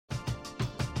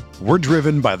We're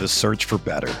driven by the search for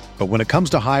better. But when it comes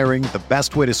to hiring, the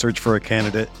best way to search for a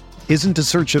candidate isn't to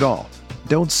search at all.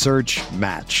 Don't search,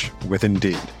 match with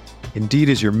Indeed. Indeed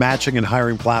is your matching and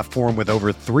hiring platform with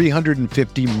over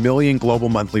 350 million global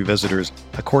monthly visitors,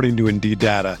 according to Indeed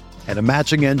data, and a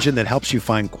matching engine that helps you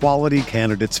find quality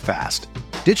candidates fast.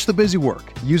 Ditch the busy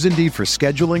work. Use Indeed for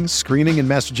scheduling, screening, and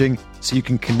messaging so you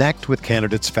can connect with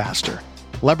candidates faster.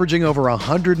 Leveraging over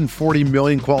 140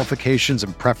 million qualifications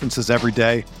and preferences every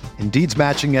day, Indeed's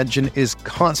matching engine is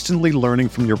constantly learning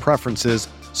from your preferences,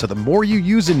 so the more you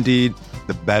use Indeed,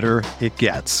 the better it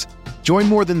gets. Join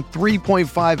more than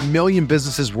 3.5 million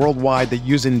businesses worldwide that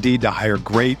use Indeed to hire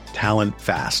great talent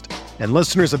fast. And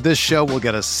listeners of this show will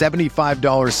get a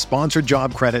 $75 sponsored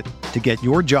job credit to get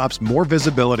your jobs more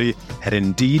visibility at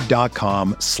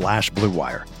Indeed.com/Blue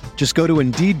Wire. Just go to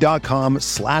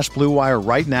Indeed.com/Blue Wire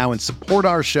right now and support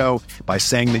our show by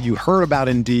saying that you heard about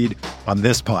Indeed on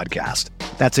this podcast.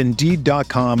 That's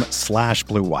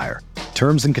Indeed.com/Blue Wire.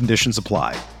 Terms and conditions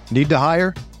apply. Need to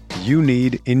hire? You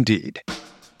need Indeed.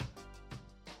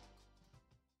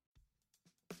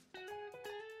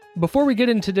 Before we get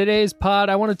into today's pod,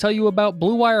 I want to tell you about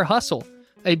Blue Wire Hustle,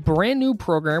 a brand new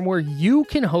program where you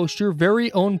can host your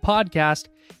very own podcast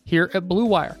here at Blue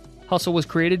Wire. Hustle was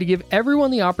created to give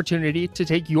everyone the opportunity to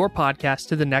take your podcast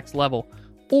to the next level.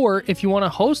 Or if you want to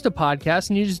host a podcast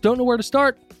and you just don't know where to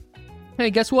start,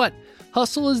 hey, guess what?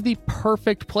 Hustle is the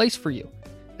perfect place for you.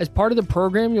 As part of the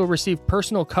program, you'll receive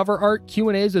personal cover art,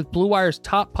 Q&As with Blue Wire's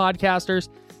top podcasters,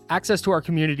 access to our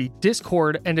community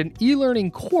Discord, and an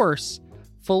e-learning course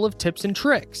full of tips and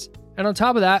tricks. And on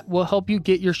top of that, we'll help you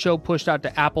get your show pushed out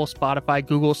to Apple, Spotify,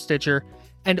 Google, Stitcher,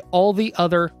 and all the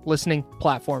other listening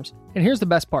platforms. And here's the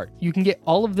best part. You can get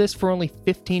all of this for only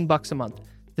 $15 a month,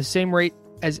 the same rate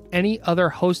as any other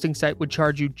hosting site would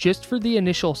charge you just for the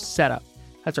initial setup.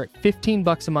 That's right,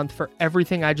 $15 a month for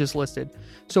everything I just listed.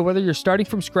 So whether you're starting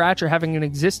from scratch or having an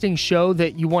existing show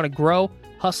that you want to grow,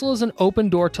 Hustle is an open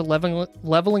door to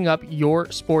leveling up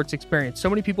your sports experience. So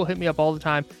many people hit me up all the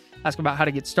time, ask about how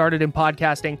to get started in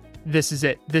podcasting. This is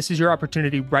it. This is your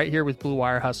opportunity right here with Blue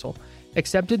Wire Hustle.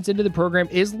 Acceptance into the program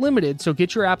is limited, so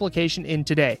get your application in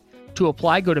today. To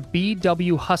apply, go to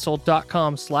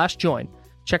bwhustle.com/join.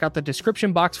 Check out the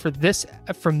description box from this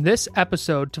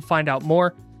episode to find out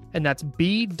more, and that's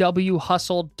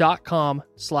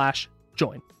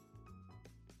bwhustle.com/join.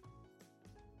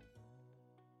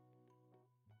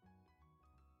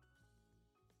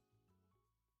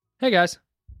 Hey guys.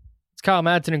 It's Kyle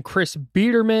Madsen and Chris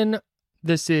Biederman.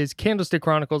 This is Candlestick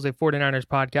Chronicles, a 49ers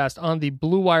podcast on the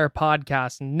Blue Wire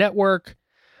Podcast Network.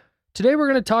 Today we're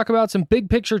going to talk about some big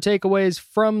picture takeaways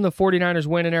from the 49ers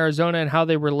win in Arizona and how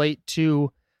they relate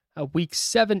to a Week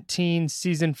 17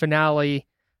 season finale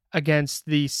against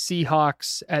the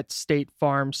Seahawks at State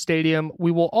Farm Stadium.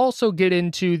 We will also get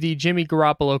into the Jimmy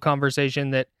Garoppolo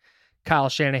conversation that Kyle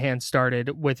Shanahan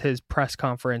started with his press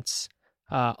conference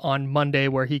on Monday,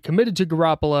 where he committed to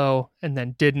Garoppolo and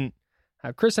then didn't.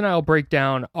 Chris and I will break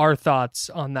down our thoughts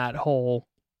on that whole,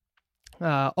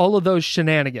 all of those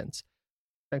shenanigans.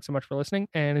 Thanks so much for listening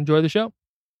and enjoy the show.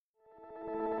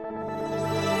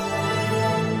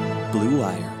 Blue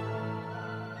Wire.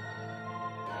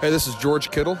 Hey, this is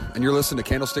George Kittle, and you're listening to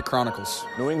Candlestick Chronicles.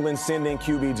 New England sending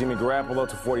QB Jimmy Garoppolo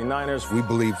to 49ers. We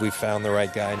believe we found the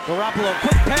right guy. Garoppolo,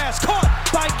 quick pass, caught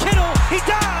by Kittle. He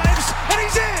dives, and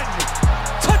he's in.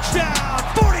 Touchdown,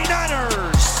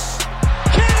 49ers.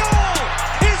 Kittle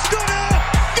is gonna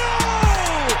go.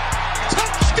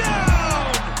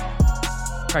 Touchdown.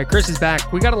 All right, Chris is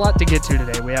back. We got a lot to get to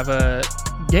today. We have a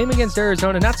game against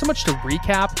Arizona, not so much to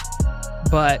recap,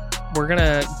 but we're going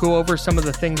to go over some of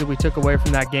the things that we took away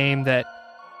from that game that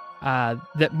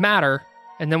matter,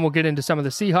 and then we'll get into some of the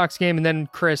Seahawks game. And then,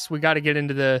 Chris, we got to get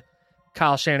into the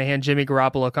Kyle Shanahan, Jimmy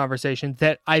Garoppolo conversation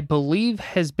that I believe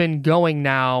has been going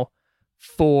now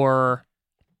for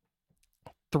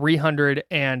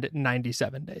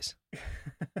 397 days.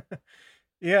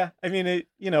 Yeah, I mean,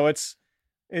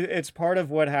 it's part of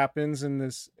what happens in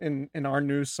this in our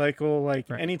news cycle. Like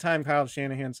right. Anytime Kyle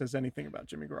Shanahan says anything about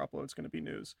Jimmy Garoppolo, it's going to be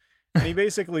news. And he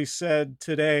basically said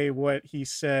today what he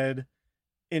said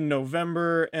in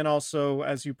November, and also,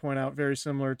 as you point out, very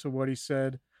similar to what he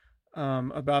said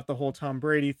about the whole Tom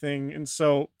Brady thing. And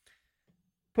so,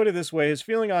 put it this way, his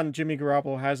feeling on Jimmy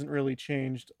Garoppolo hasn't really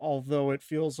changed, although it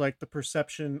feels like the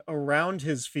perception around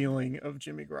his feeling of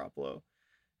Jimmy Garoppolo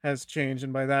has changed.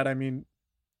 And by that, I mean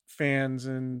fans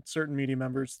and certain media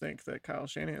members think that Kyle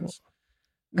Shanahan's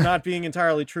not being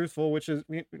entirely truthful, which is,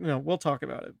 we'll talk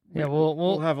about it. Yeah,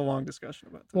 we'll have a long discussion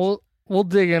about this. We'll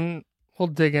dig in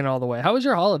all the way. How was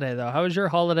your holiday though? How was your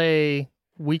holiday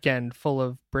weekend full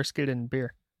of brisket and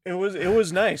beer? It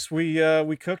was nice.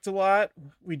 We cooked a lot.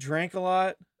 We drank a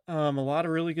lot of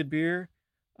really good beer.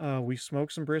 We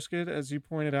smoked some brisket, as you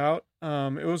pointed out.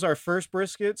 It was our first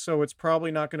brisket, so it's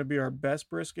probably not going to be our best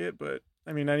brisket, but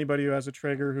I mean, anybody who has a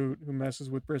Traeger who messes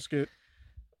with brisket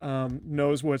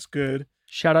knows what's good.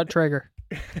 Shout out Traeger.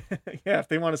 Yeah, if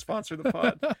they want to sponsor the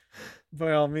pod,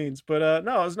 by all means. But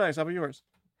no, it was nice. How about yours?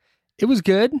 It was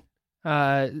good.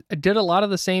 I did a lot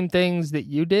of the same things that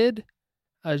you did,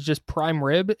 just prime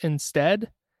rib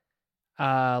instead.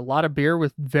 A lot of beer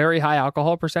with very high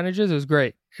alcohol percentages. It was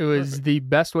great. It was Perfect. the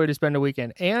best way to spend a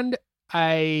weekend. And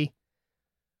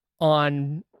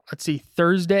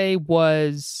Thursday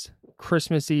was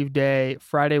Christmas Eve day.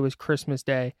 Friday was Christmas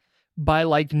Day. By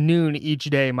like noon each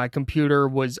day, my computer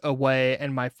was away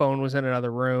and my phone was in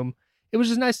another room. It was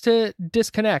just nice to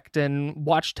disconnect and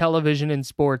watch television and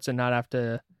sports and not have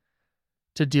to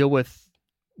deal with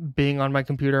being on my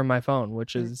computer and my phone,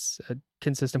 which is a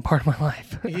consistent part of my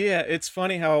life. Yeah, it's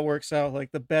funny how it works out.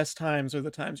 Like the best times are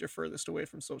the times you're furthest away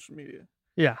from social media.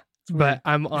 Yeah, It's weird. but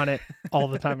I'm on it all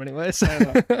the time anyways. I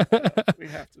know. We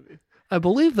have to be. I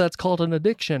believe that's called an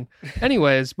addiction.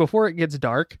 Anyways, before it gets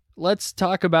dark, let's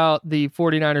talk about the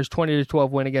 49ers 20-12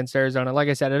 win against Arizona. Like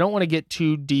I said, I don't want to get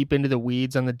too deep into the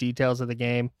weeds on the details of the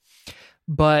game,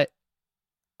 but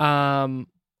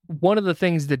one of the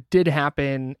things that did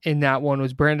happen in that one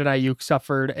was Brandon Ayuk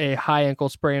suffered a high ankle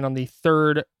sprain on the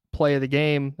third play of the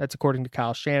game. That's according to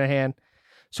Kyle Shanahan.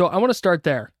 So I want to start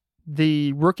there.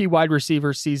 The rookie wide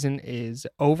receiver season is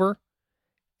over,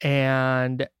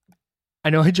 and I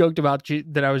know I joked about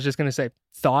that I was just going to say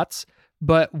thoughts,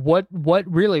 but what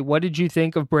did you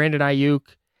think of Brandon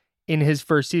Ayuk in his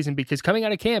first season? Because coming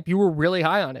out of camp, you were really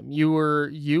high on him.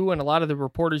 You and a lot of the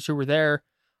reporters who were there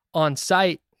on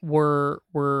site were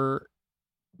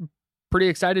pretty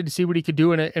excited to see what he could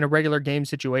do in a regular game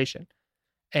situation.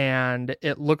 And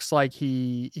it looks like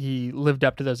he lived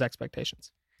up to those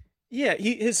expectations. Yeah,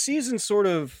 his season sort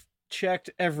of checked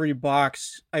every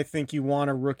box I think you want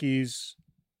a rookie's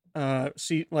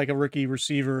like a rookie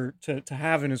receiver to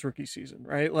have in his rookie season,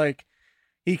 right? Like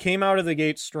he came out of the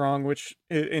gate strong, which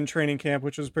in training camp,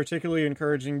 which was particularly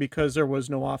encouraging because there was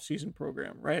no off-season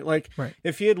program, right? Like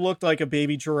if he had looked like a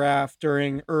baby giraffe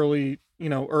during early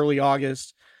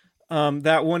August,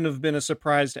 that wouldn't have been a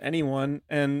surprise to anyone.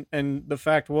 And the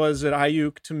fact was that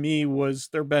Ayuk to me was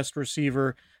their best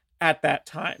receiver at that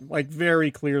time, like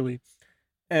very clearly.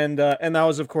 And that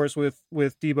was of course with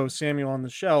Deebo Samuel on the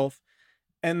shelf.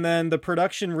 And then the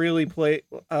production really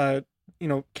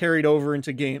carried over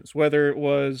into games, whether it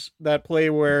was that play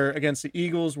where against the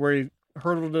Eagles where he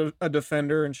hurdled a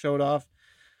defender and showed off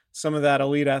some of that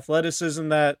elite athleticism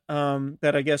that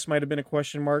I guess might have been a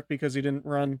question mark because he didn't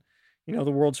run,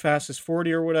 the world's fastest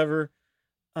 40 or whatever.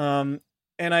 And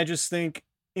I just think,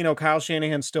 Kyle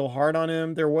Shanahan's still hard on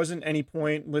him. There wasn't any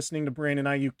point listening to Brandon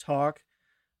Ayuk talk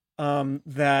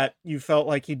that you felt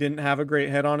like he didn't have a great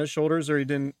head on his shoulders or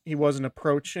he wasn't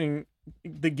approaching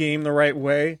the game the right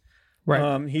way.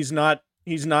 Right. He's not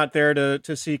there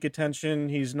to seek attention.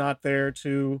 He's not there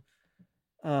to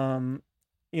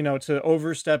to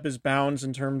overstep his bounds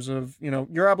in terms of,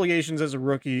 your obligations as a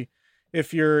rookie,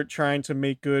 if you're trying to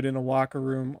make good in a locker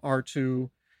room, are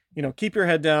to, keep your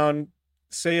head down,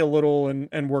 say a little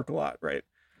and work a lot. Right.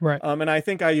 Right. And I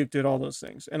think Ayuk did all those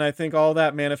things. And I think all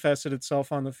that manifested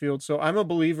itself on the field. So I'm a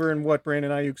believer in what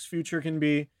Brandon Ayuk's future can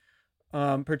be,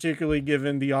 particularly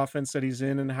given the offense that he's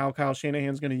in and how Kyle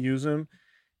Shanahan's going to use him.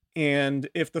 And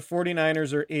if the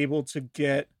 49ers are able to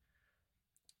get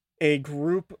a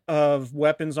group of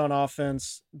weapons on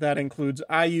offense that includes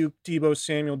Ayuk, Deebo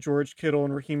Samuel, George Kittle,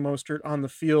 and Raheem Mostert on the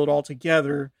field all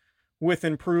together with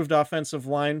improved offensive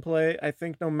line play, I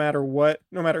think no matter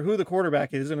who the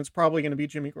quarterback is, and it's probably going to be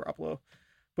Jimmy Garoppolo,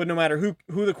 but no matter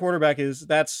who the quarterback is,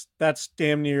 that's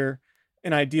damn near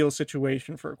an ideal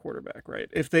situation for a quarterback, right?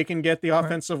 If they can get the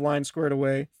offensive line squared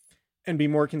away and be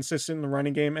more consistent in the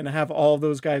running game and have all of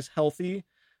those guys healthy,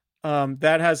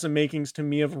 that has the makings to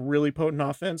me of a really potent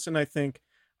offense. And I think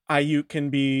Ayuk can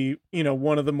be,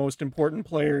 one of the most important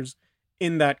players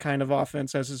in that kind of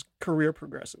offense as his career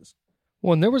progresses.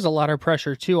 Well, and there was a lot of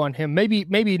pressure too on him.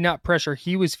 Maybe not pressure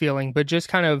he was feeling, but just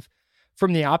kind of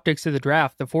from the optics of the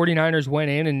draft. The 49ers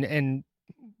went in and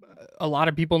a lot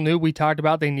of people knew, we talked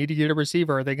about they need to get a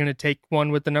receiver. Are they going to take one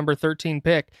with the number 13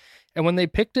 pick? And when they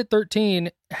picked at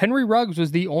 13, Henry Ruggs was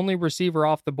the only receiver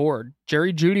off the board.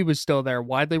 Jerry Jeudy was still there,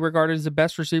 widely regarded as the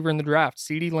best receiver in the draft.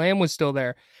 CeeDee Lamb was still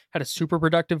there, had a super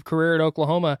productive career at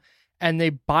Oklahoma. And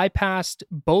they bypassed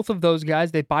both of those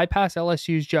guys. They bypassed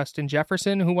LSU's Justin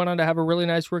Jefferson, who went on to have a really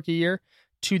nice rookie year,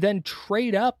 to then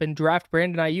trade up and draft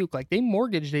Brandon Ayuk. Like, they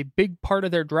mortgaged a big part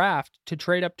of their draft to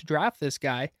trade up to draft this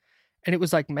guy. And it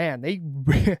was like, man, they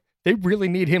really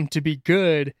need him to be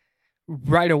good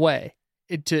right away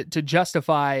to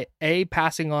justify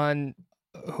passing on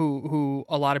who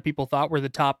a lot of people thought were the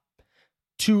top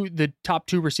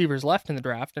two receivers left in the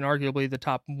draft, and arguably the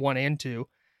top 1 and 2.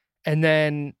 And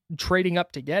then trading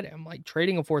up to get him, like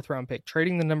trading a 4th round pick,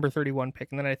 trading the number 31 pick,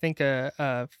 and then I think a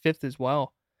 5th as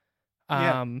well.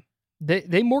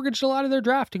 They mortgaged a lot of their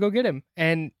draft to go get him,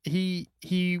 and he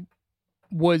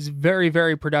was very,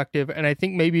 very productive, and I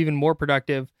think maybe even more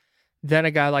productive than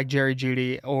a guy like Jerry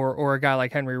Jeudy or a guy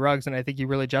like Henry Ruggs, and I think he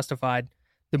really justified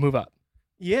the move up.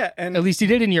 Yeah, and at least he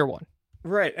did in year 1.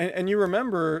 Right, and you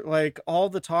remember, like, all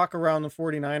the talk around the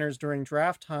 49ers during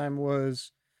draft time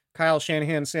was Kyle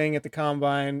Shanahan saying at the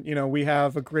Combine, we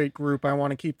have a great group, I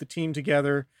want to keep the team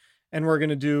together, and we're going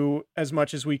to do as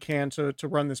much as we can to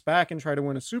run this back and try to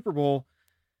win a Super Bowl.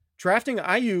 Drafting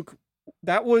Ayuk,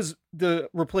 that was the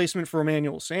replacement for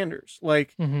Emmanuel Sanders.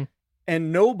 Like,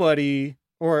 and nobody,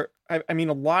 or I mean,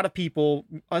 a lot of people,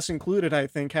 us included, I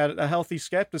think, had a healthy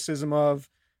skepticism of,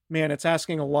 man, it's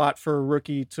asking a lot for a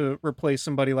rookie to replace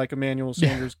somebody like Emmanuel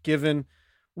Sanders, given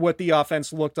what the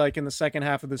offense looked like in the second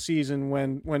half of the season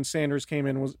when Sanders came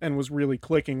in was really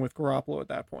clicking with Garoppolo at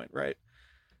that point, right?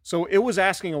 So it was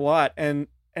asking a lot, and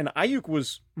Ayuk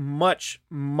was much,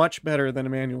 much better than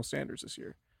Emmanuel Sanders this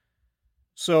year.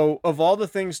 So of all the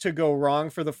things to go wrong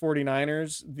for the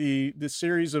 49ers, the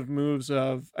series of moves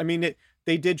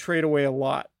they did trade away a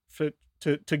lot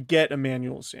to get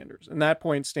Emmanuel Sanders. And that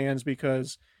point stands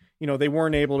because, they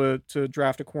weren't able to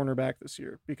draft a cornerback this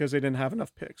year because they didn't have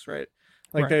enough picks, right?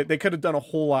 Like, right. They could have done a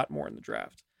whole lot more in the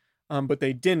draft. But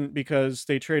they didn't because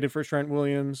they traded for Trent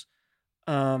Williams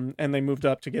and they moved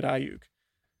up to get Ayuk.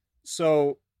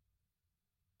 So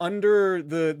under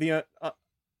the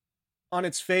on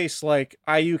its face, like,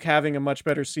 Ayuk having a much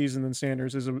better season than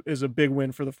Sanders is a big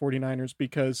win for the 49ers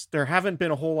because there haven't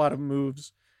been a whole lot of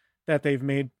moves that they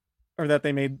made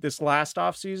this last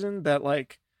offseason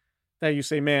that you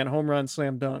say, man, home run,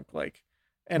 slam dunk, like,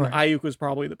 and right. Ayuk was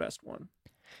probably the best one.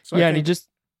 So yeah,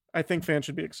 I think fans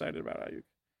should be excited about Ayuk.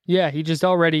 Yeah,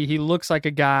 he looks like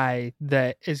a guy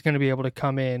that is going to be able to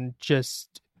come in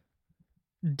just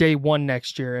day 1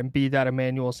 next year and be that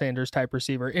Emmanuel Sanders type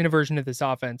receiver in a version of this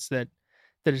offense that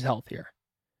is healthier.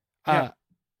 Yeah.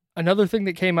 Another thing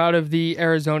that came out of the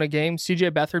Arizona game,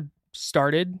 CJ Beathard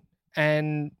started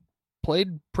and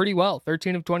played pretty well.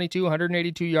 13 of 22,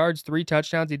 182 yards, 3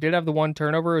 touchdowns. He did have the 1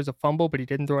 turnover. It was a fumble, but he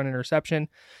didn't throw an interception.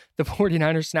 The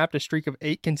 49ers snapped a streak of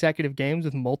 8 consecutive games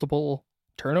with multiple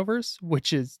turnovers,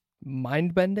 which is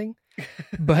mind-bending.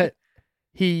 But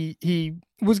he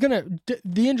was going to...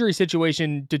 The injury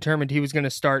situation determined he was going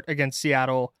to start against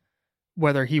Seattle,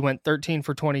 whether he went 13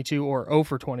 for 22 or 0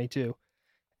 for 22.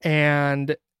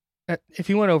 And if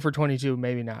he went 0 for 22,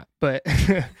 maybe not. But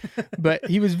but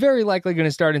he was very likely going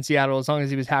to start in Seattle as long as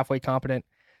he was halfway competent.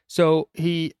 So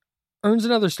he earns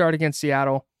another start against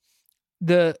Seattle.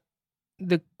 The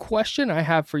question I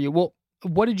have for you, well,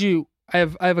 what did you... I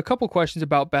have a couple questions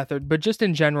about Beathard, but just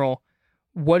in general,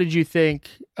 what did you think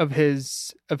of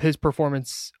his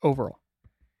performance overall?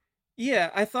 Yeah,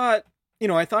 I thought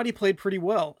he played pretty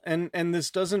well, and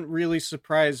this doesn't really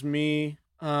surprise me,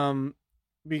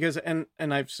 because and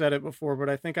I've said it before, but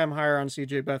I think I'm higher on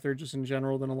CJ Beathard just in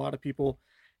general than a lot of people,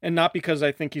 and not because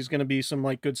I think he's going to be some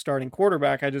like good starting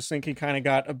quarterback. I just think he kind of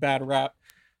got a bad rap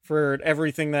for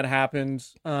everything that happened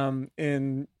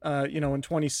in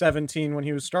 2017 when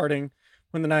he was starting,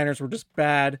 when the Niners were just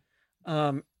bad,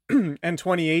 and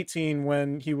 2018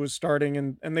 when he was starting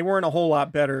and they weren't a whole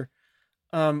lot better.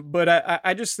 But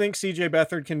I just think CJ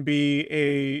Beathard can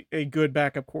be a good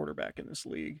backup quarterback in this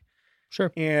league.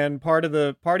 Sure. And part of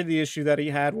the issue that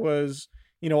he had was,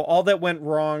 all that went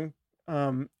wrong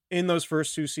in those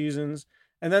first 2 seasons.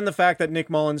 And then the fact that Nick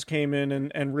Mullins came in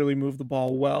and really moved the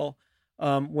ball well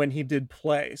when he did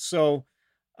play. So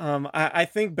I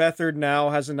think Beathard now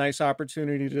has a nice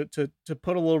opportunity to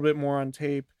put a little bit more on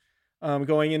tape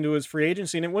going into his free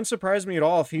agency. And it wouldn't surprise me at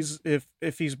all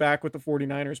if he's back with the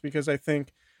 49ers, because I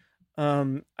think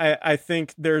I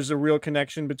think there's a real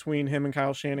connection between him and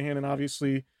Kyle Shanahan, and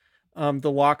obviously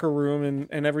the locker room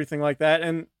and everything like that.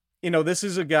 And, this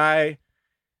is a guy,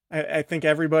 I think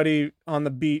everybody on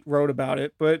the beat wrote about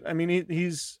it, but I mean,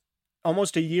 he's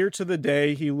almost a year to the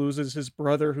day he loses his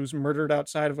brother, who's murdered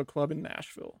outside of a club in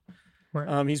Nashville.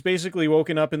 Right. He's basically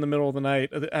woken up in the middle of the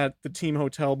night at the team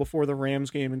hotel before the Rams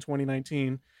game in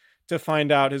 2019 to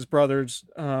find out his brother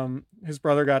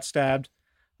got stabbed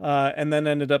and then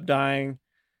ended up dying.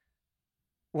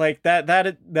 like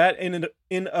that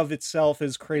in of itself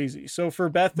is crazy. So for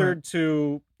Beathard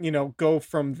to, go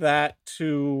from that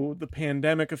to the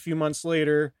pandemic a few months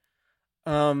later,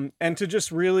 and to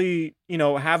just really,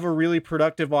 have a really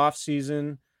productive off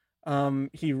season.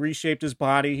 He reshaped his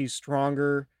body. He's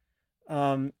stronger.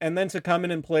 And then to come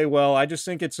in and play well, I just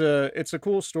think it's a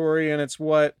cool story, and it's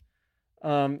what,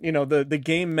 the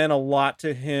game meant a lot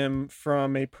to him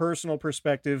from a personal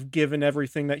perspective, given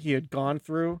everything that he had gone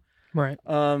through. Right.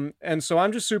 And so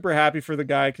I'm just super happy for the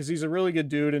guy, because he's a really good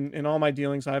dude, and in all my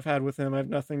dealings I've had with him, I have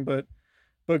nothing but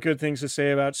good things to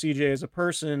say about CJ as a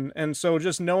person. And so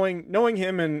just knowing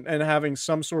him and having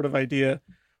some sort of idea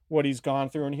what he's gone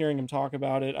through and hearing him talk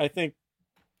about it, I think,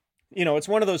 it's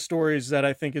one of those stories that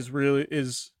I think is really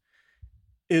is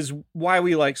why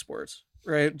we like sports,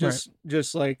 right? Just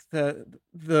like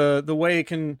the way it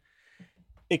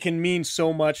can mean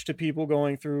so much to people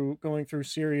going through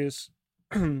serious,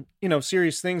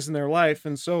 serious things in their life.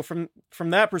 And so from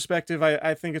that perspective,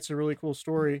 I think it's a really cool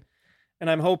story, and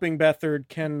I'm hoping Beathard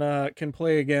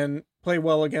can play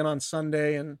well again on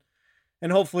Sunday, and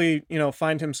hopefully,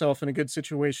 find himself in a good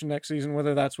situation next season,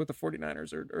 whether that's with the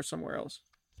 49ers or somewhere else.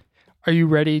 Are you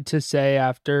ready to say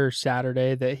after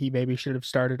Saturday that he maybe should have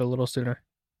started a little sooner?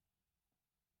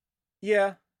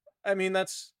 Yeah. I mean,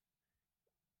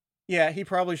 he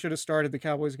probably should have started the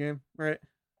Cowboys game, right?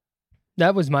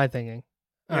 That was my thinking.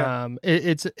 Yeah.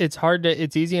 It's hard to,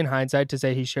 it's easy in hindsight to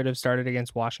say he should have started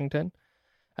against Washington.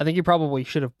 I think he probably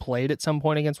should have played at some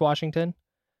point against Washington.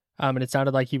 And it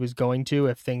sounded like he was going to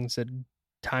if things had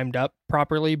timed up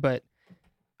properly, but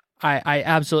I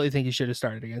absolutely think he should have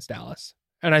started against Dallas.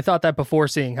 And I thought that before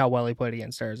seeing how well he played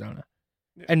against Arizona.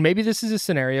 Yeah. And maybe this is a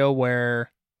scenario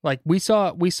where, like, we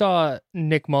saw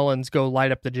Nick Mullins go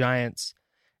light up the Giants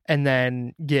and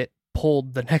then get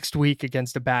pulled the next week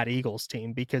against a bad Eagles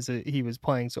team because he was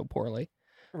playing so poorly.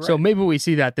 Right. So maybe we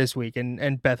see that this week, and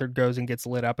Beathard goes and gets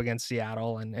lit up against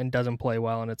Seattle and doesn't play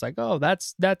well. And it's like, oh,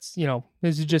 that's, this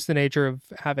is just the nature of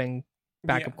having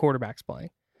backup quarterbacks playing.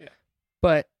 Yeah.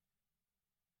 But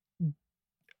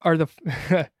are the,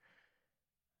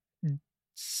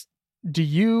 this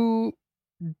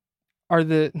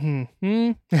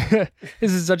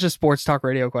is such a sports talk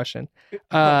radio question.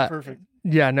 Perfect.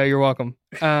 Yeah, no, you're welcome.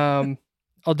 I'll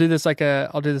do this like a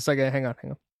hang on.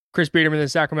 Chris Biederman, the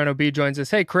Sacramento Bee, joins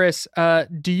us. Hey, Chris,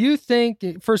 do you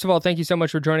think, first of all, thank you so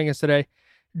much for joining us today.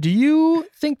 Do you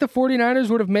think the 49ers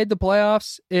would have made the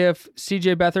playoffs if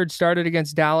CJ Beathard started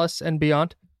against Dallas and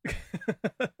beyond?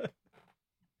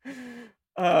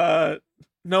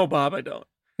 No, Bob, I don't.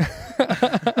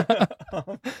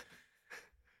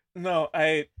 No,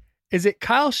 Is it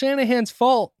Kyle Shanahan's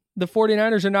fault the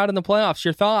 49ers are not in the playoffs?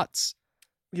 Your thoughts?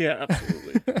 Yeah,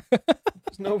 absolutely.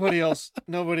 There's nobody else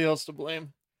to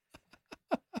blame.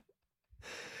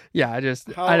 Yeah,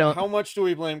 How much do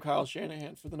we blame Kyle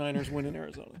Shanahan for the Niners win in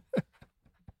Arizona?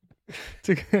 It's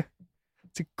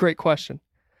a great question.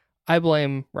 I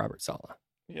blame Robert Saleh.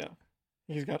 Yeah,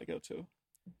 he's got to go too.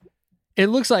 It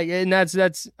looks like, and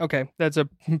that's okay. That's a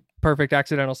perfect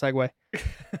accidental segue.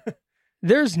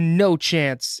 There's no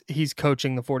chance he's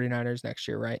coaching the 49ers next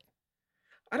year, right?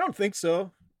 I don't think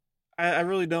so. I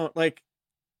really don't. Like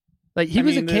he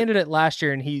was a candidate last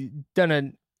year, and he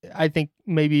done I think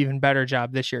maybe even better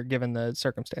job this year given the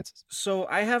circumstances. So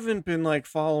I haven't been like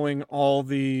following all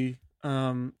the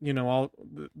all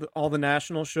the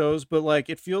national shows, but like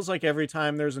it feels like every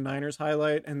time there's a Niners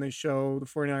highlight and they show the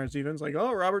 49ers defense, like,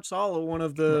 oh, Robert Saleh, one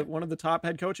of the top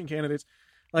head coaching candidates.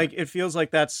 Like it feels like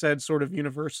that's said sort of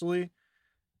universally.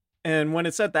 And when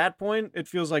it's at that point, it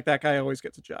feels like that guy always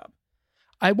gets a job.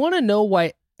 I want to know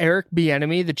why Eric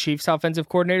Bieniemy, the Chiefs offensive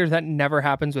coordinator, that never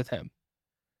happens with him.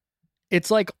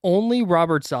 It's like only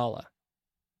Robert Saleh.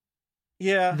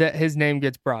 Yeah. That his name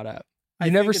gets brought up. You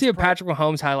never see a Patrick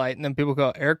Mahomes highlight and then people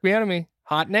go, Eric Bieniemy,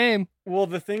 hot name. Well,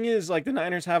 the thing is, like, the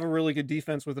Niners have a really good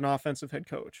defense with an offensive head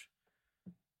coach.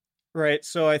 Right?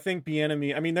 So I think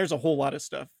Bieniemy, I mean, there's a whole lot of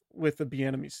stuff with the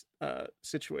Bieniemy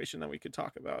situation that we could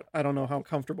talk about. I don't know how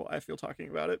comfortable I feel talking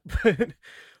about it,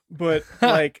 but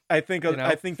like, I think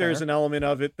there's an element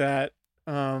of it that,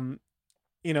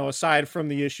 aside from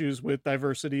the issues with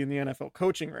diversity in the NFL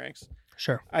coaching ranks,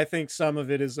 sure, I think some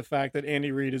of it is the fact that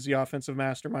Andy Reid is the offensive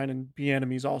mastermind and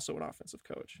Bieniemy is also an offensive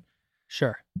coach.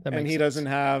 Sure, that makes sense. Doesn't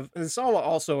have. And Saleh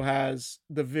also has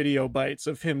the video bites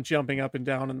of him jumping up and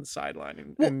down on the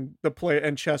sideline and the play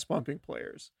and chest bumping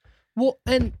players. Well,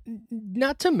 and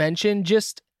not to mention,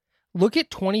 just look at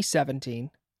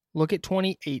 2017, look at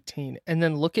 2018, and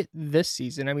then look at this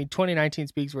season. I mean, 2019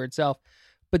 speaks for itself.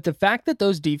 But the fact that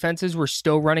those defenses were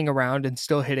still running around and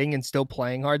still hitting and still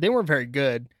playing hard, they weren't very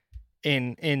good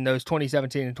in those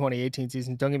 2017 and 2018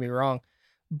 seasons. Don't get me wrong,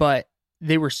 but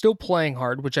they were still playing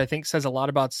hard, which I think says a lot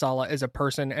about Saleh as a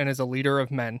person and as a leader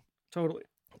of men. Totally.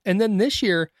 And then this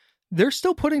year, they're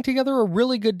still putting together a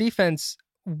really good defense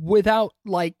without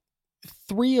like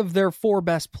 3 of their 4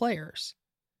 best players.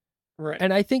 Right.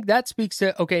 And I think that speaks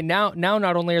to, okay, now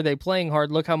not only are they playing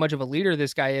hard, look how much of a leader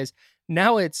this guy is.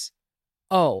 Now it's,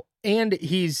 and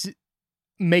he's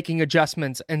making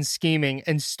adjustments and scheming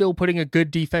and still putting a good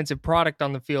defensive product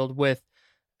on the field with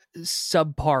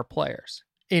subpar players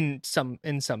in some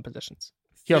positions.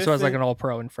 He also has like an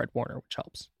all-pro in Fred Warner, which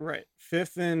helps. Right.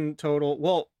 5th in total.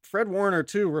 Well, Fred Warner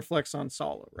too reflects on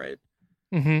Saleh, right?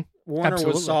 Mm-hmm. Warner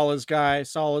Absolutely. was Saleh's guy.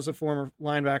 Saleh's a former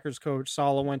linebackers coach.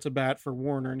 Saleh went to bat for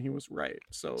Warner, and he was right.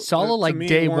 So Saleh, like, to me,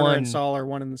 day Warner one, and Saleh are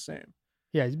one and the same.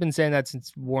 Yeah, he's been saying that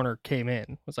since Warner came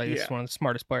in. Was like, this is one of the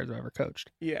smartest players I've ever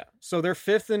coached. Yeah. So they're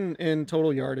 5th in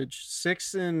total yardage,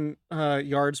 6th in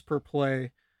yards per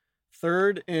play,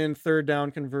 3rd in third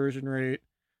down conversion rate,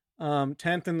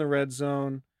 10th in the red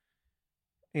zone,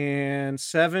 and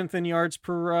 7th in yards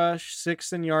per rush,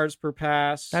 6th in yards per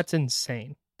pass. That's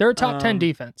insane. They're a top 10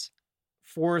 defense.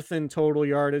 4th in total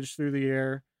yardage through the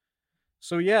air.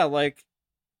 So yeah, like,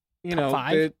 you Top know,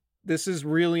 5? this is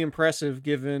really impressive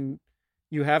given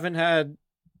you haven't had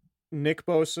Nick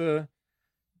Bosa,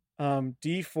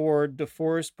 D Ford,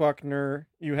 DeForest Buckner.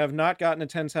 You have not gotten a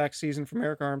 10-sack season from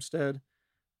Eric Armstead.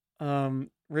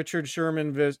 Richard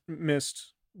Sherman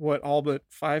missed all but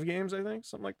 5 games, I think,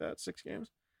 something like that, 6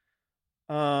 games.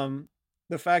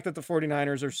 The fact that the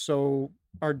 49ers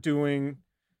are doing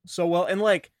so well, and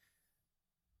like,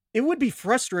 it would be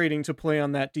frustrating to play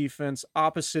on that defense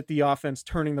opposite the offense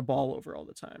turning the ball over all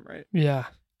the time, right? Yeah.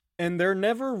 And there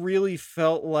never really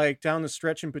felt like, down the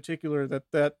stretch in particular,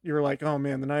 that you're like, oh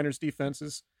man, the Niners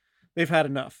defense they've had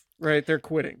enough, right? They're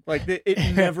quitting. Like,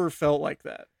 it never felt like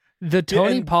that. The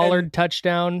Tony Pollard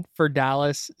touchdown for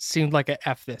Dallas seemed like a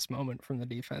F this moment from the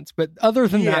defense. But other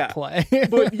than that play.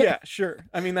 But yeah, sure.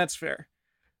 I mean, that's fair.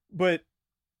 But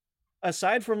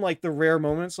aside from like the rare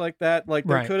moments like that, like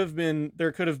there could have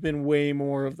been way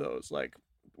more of those. Like,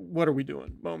 what are we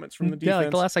doing moments from the defense? Yeah,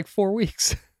 like the last like 4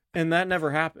 weeks. And that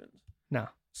never happened. No.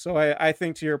 So I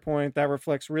think, to your point, that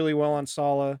reflects really well on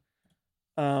Saleh.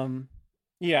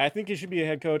 Yeah, I think he should be a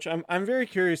head coach. I'm very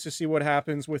curious to see what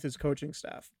happens with his coaching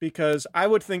staff, because I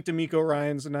would think DeMeco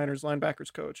Ryans, the Niners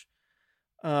linebackers coach,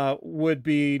 would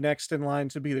be next in line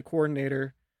to be the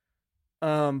coordinator.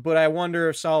 But I wonder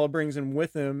if Saleh brings him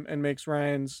with him and makes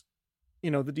Ryans,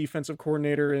 the defensive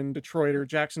coordinator in Detroit or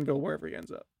Jacksonville, wherever he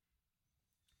ends up.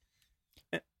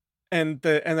 And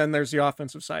then there's the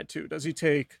offensive side too. Does he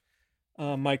take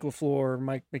Mike LaFleur or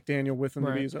Mike McDaniel with him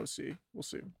to be his OC? We'll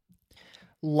see.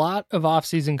 Lot of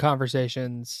off-season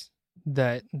conversations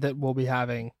that we'll be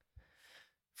having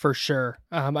for sure.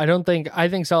 I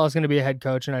think Saleh's going to be a head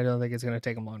coach, and I don't think it's going to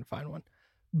take him long to find one.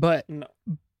 But no.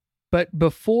 But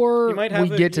before we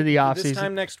get to the offseason, this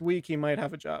time next week, he might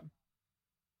have a job.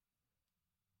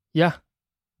 Yeah.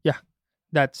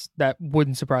 That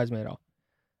wouldn't surprise me at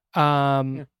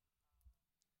all.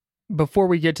 Before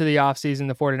we get to the offseason,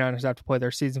 the 49ers have to play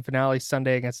their season finale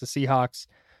Sunday against the Seahawks.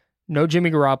 No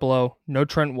Jimmy Garoppolo, no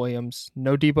Trent Williams,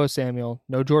 no Deebo Samuel,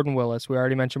 no Jordan Willis. We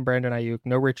already mentioned Brandon Ayuk,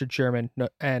 no Richard Sherman,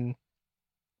 and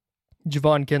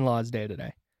Javon Kinlaw's day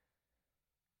today.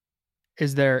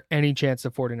 Is there any chance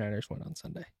the 49ers win on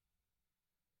Sunday?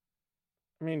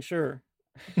 I mean, sure.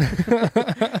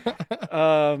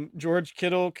 George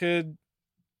Kittle could...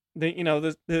 the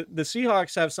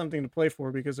Seahawks have something to play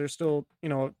for, because they're still,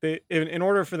 in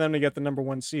order for them to get the number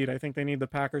 1 seed, I think they need the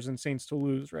Packers and Saints to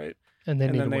lose, right? And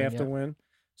then they have to win.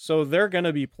 So they're going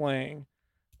to be playing.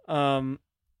 They're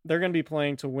going to be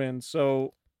playing to win.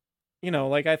 So,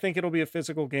 I think it'll be a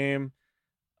physical game.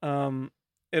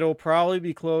 It'll probably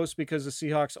be close because the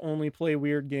Seahawks only play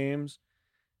weird games.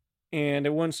 And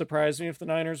it wouldn't surprise me if the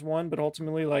Niners won, but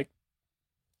ultimately,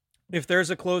 if there's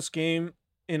a close game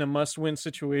in a must-win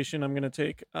situation, I'm going to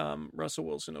take Russell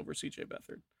Wilson over CJ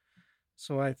Beathard.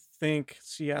 So I think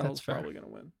Seattle's probably going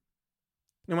to win,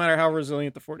 no matter how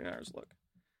resilient the 49ers look.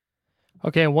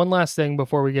 Okay, one last thing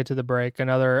before we get to the break.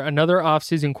 Another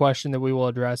off-season question that we will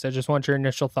address. I just want your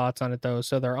initial thoughts on it, though,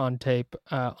 so they're on tape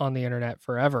on the internet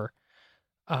forever.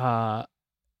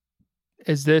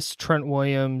 Is this Trent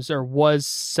Williams, or was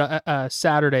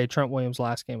Saturday Trent Williams'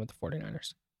 last game with the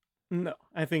 49ers? No,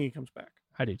 I think he comes back.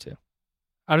 I do, too.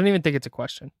 I don't even think it's a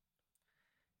question.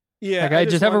 Yeah. I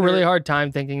just have a really hard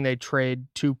time thinking they trade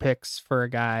 2 picks for a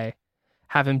guy,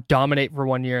 have him dominate for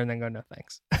 1 year, and then go, no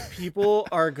thanks. People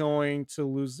are going to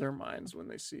lose their minds when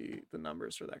they see the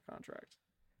numbers for that contract.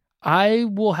 I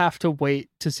will have to wait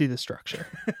to see the structure.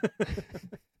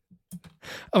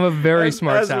 I'm a very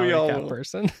smart salary cap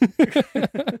person.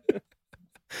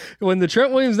 When the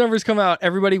Trent Williams numbers come out,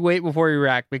 everybody wait before you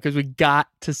react because we got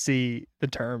to see the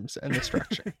terms and the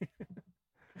structure.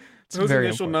 Those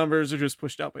initial numbers are just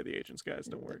pushed out by the agents, guys.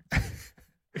 Don't worry.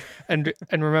 And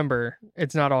remember,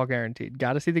 it's not all guaranteed.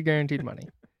 Got to see the guaranteed money.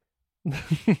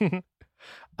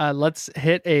 Let's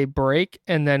hit a break,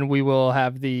 and then we will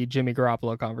have the Jimmy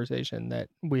Garoppolo conversation that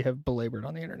we have belabored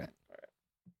on the internet.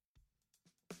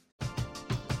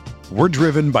 We're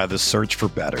driven by the search for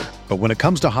better. But when it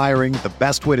comes to hiring, the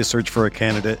best way to search for a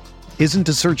candidate isn't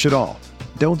to search at all.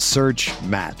 Don't search,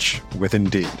 match with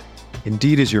Indeed.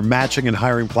 Indeed is your matching and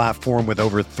hiring platform with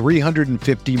over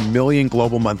 350 million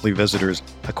global monthly visitors,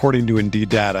 according to Indeed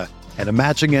data, and a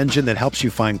matching engine that helps you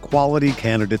find quality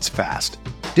candidates fast.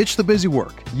 Ditch the busy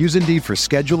work. Use Indeed for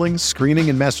scheduling, screening,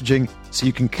 and messaging so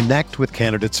you can connect with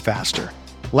candidates faster.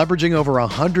 Leveraging over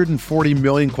 140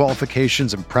 million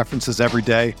qualifications and preferences every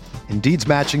day, Indeed's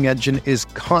matching engine is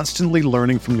constantly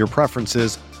learning from your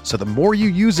preferences, so the more you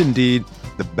use Indeed,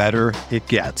 the better it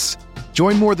gets.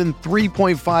 Join more than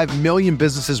 3.5 million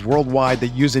businesses worldwide that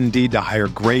use Indeed to hire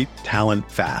great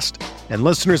talent fast. And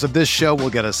listeners of this show will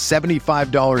get a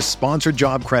 $75 sponsored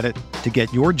job credit to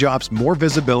get your jobs more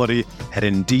visibility at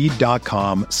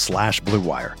Indeed.com/Blue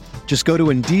Wire. Just go to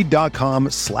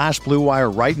Indeed.com/Blue Wire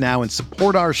right now and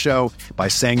support our show by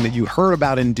saying that you heard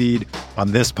about Indeed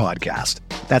on this podcast.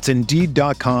 That's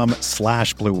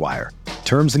Indeed.com/Blue Wire.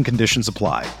 Terms and conditions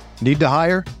apply. Need to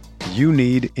hire? You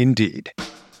need Indeed.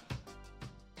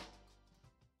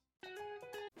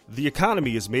 The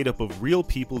economy is made up of real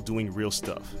people doing real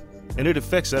stuff, and it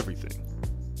affects everything.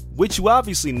 Which you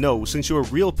obviously know since you're a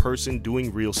real person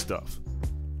doing real stuff.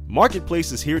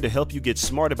 Marketplace is here to help you get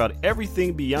smart about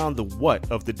everything beyond the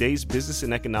what of the day's business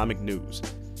and economic news.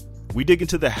 We dig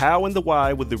into the how and the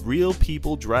why with the real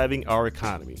people driving our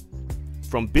economy.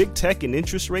 From big tech and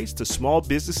interest rates to small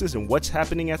businesses and what's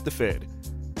happening at the Fed.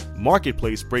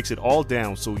 Marketplace breaks it all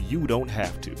down so you don't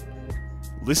have to.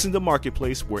 Listen to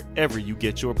Marketplace wherever you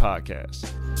get your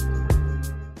podcasts.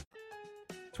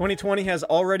 2020 has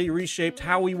already reshaped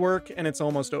how we work, and it's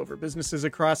almost over. Businesses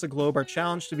across the globe are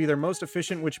challenged to be their most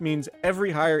efficient, which means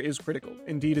every hire is critical.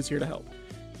 Indeed is here to help.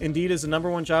 Indeed is the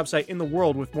 #1 job site in the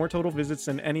world with more total visits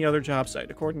than any other job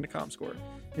site, according to ComScore.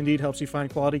 Indeed helps you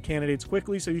find quality candidates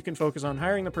quickly so you can focus on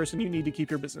hiring the person you need to keep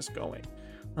your business going.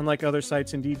 Unlike other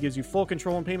sites, Indeed gives you full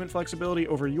control and payment flexibility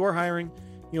over your hiring.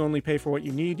 You only pay for what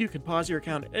you need. You can pause your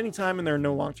account at any time, and there are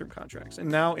no long-term contracts. And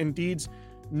now, Indeed's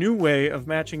new way of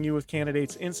matching you with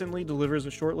candidates instantly delivers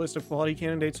a short list of quality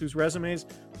candidates whose resumes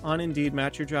on Indeed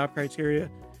match your job criteria.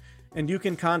 And you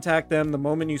can contact them the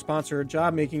moment you sponsor a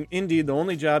job, making Indeed the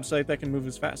only job site that can move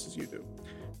as fast as you do.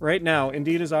 Right now,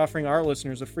 Indeed is offering our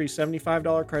listeners a free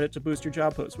 $75 credit to boost your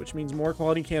job post, which means more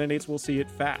quality candidates will see it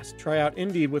fast. Try out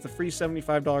Indeed with a free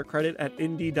 $75 credit at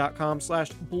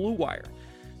Indeed.com/Blue Wire.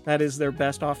 That is their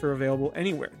best offer available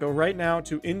anywhere. Go right now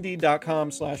to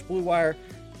Indeed.com/Blue Wire,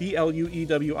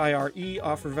 BLUEWIRE.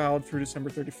 Offer valid through December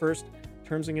 31st.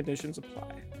 Terms and conditions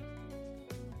apply.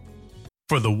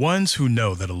 For the ones who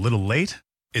know that a little late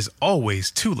is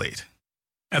always too late,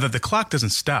 and that the clock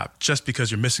doesn't stop just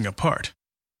because you're missing a part,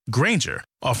 Grainger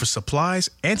offers supplies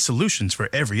and solutions for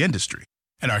every industry.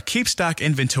 And our Keep Stock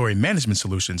inventory management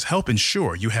solutions help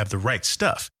ensure you have the right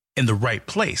stuff in the right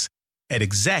place at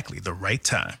exactly the right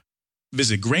time.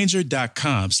 Visit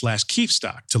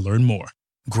Grainger.com/keepstock to learn more.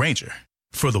 Grainger,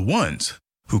 for the ones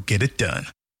who get it done.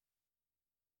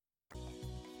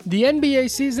 The NBA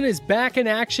season is back in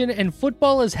action, and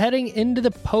football is heading into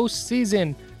the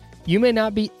postseason. You may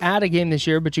not be at a game this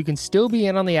year, but you can still be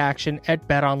in on the action at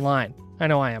BetOnline. I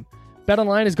know I am.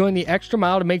 BetOnline is going the extra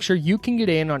mile to make sure you can get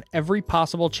in on every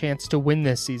possible chance to win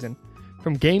this season.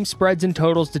 From game spreads and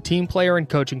totals to team player and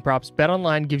coaching props,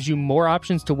 BetOnline gives you more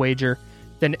options to wager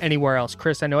than anywhere else.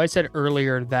 Chris, I know I said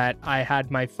earlier that I had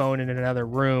my phone in another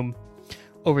room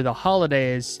over the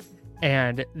holidays,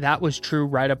 and that was true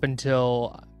right up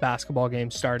until basketball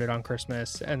games started on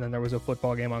Christmas, and then there was a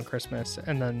football game on Christmas,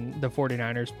 and then the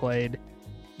 49ers played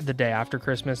the day after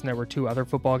Christmas, and there were 2 other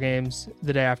football games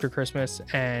the day after Christmas,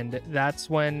 and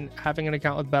that's when having an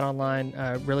account with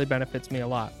BetOnline really benefits me a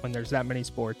lot when there's that many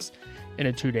sports in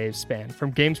a 2-day span.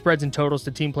 From game spreads and totals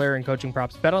to team player and coaching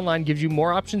props, BetOnline gives you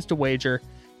more options to wager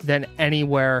than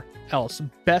anywhere else.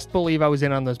 Best believe I was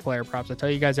in on those player props. I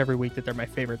tell you guys every week that they're my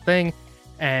favorite thing,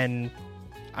 and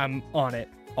I'm on it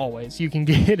always. You can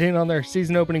get in on their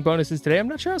season opening bonuses today. I'm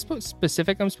not sure how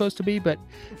specific I'm supposed to be, but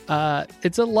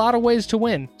it's a lot of ways to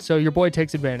win, so your boy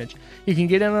takes advantage. You can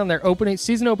get in on their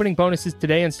season opening bonuses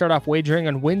today and start off wagering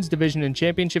on wins, division, and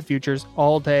championship futures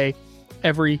all day,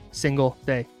 every single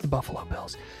day. The Buffalo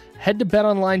Bills. Head to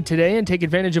BetOnline today and take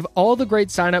advantage of all the great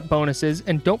sign-up bonuses,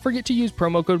 and don't forget to use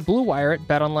promo code BlueWire at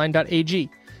betonline.ag.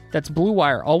 That's Blue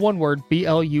Wire, all one word,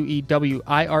 BLUEWIRE,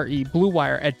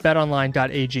 BlueWire at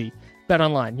betonline.ag.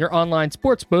 BetOnline, your online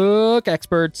sportsbook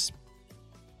experts.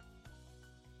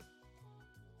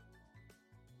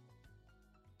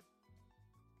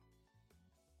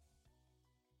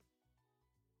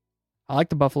 I like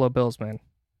the Buffalo Bills, man.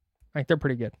 I think they're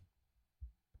pretty good.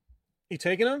 You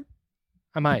taking them?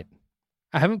 I might.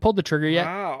 I haven't pulled the trigger yet.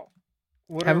 Wow.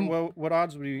 What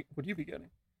odds would you be getting?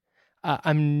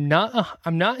 I'm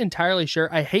not entirely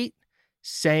sure. I hate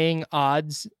saying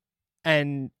odds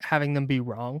and having them be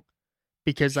wrong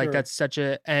because like that's such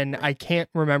and I can't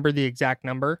remember the exact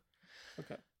number.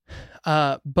 Okay.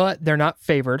 But they're not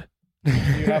favored. Do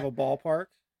you have a ballpark?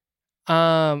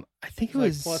 I think it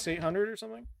was plus 800 or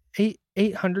something.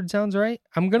 800 sounds right.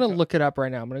 I'm gonna look it up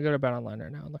right now. I'm gonna go to BetOnline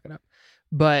right now and look it up.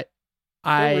 But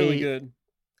they're really good.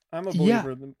 I'm a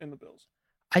believer in the Bills.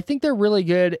 I think they're really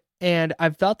good, and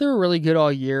I've thought they were really good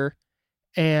all year.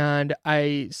 And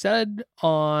I said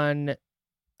I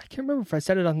can't remember if I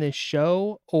said it on this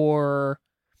show or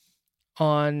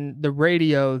on the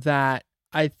radio that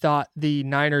I thought the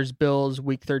Niners-Bills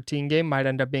Week 13 game might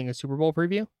end up being a Super Bowl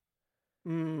preview.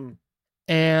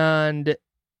 And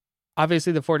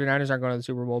obviously the 49ers aren't going to the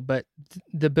Super Bowl, but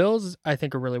the Bills, I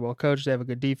think, are really well coached. They have a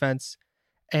good defense.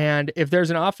 And if there's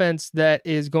an offense that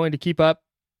is going to keep up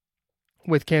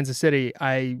with Kansas City,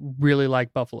 I really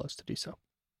like Buffalo's to do so.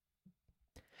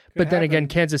 But then again,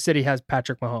 Kansas City has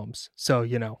Patrick Mahomes. So,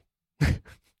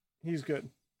 he's good.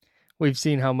 We've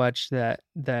seen how much that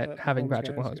having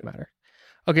Patrick Mahomes matter.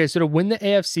 Okay, so to win the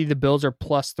AFC, the Bills are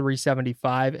plus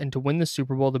 375, and to win the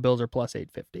Super Bowl, the Bills are plus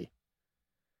 850.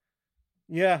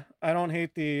 Yeah, I don't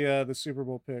hate the Super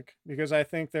Bowl pick because I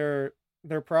think they're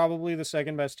probably the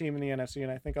second best team in the NFC,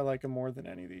 and I think I like them more than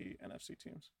any of the NFC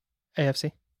teams.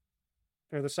 AFC?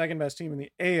 They're the second best team in the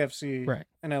AFC, right?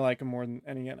 And I like them more than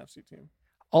any NFC team.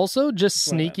 Also, just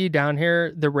sneaky down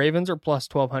here, the Ravens are plus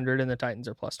 1,200 and the Titans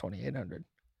are plus 2,800.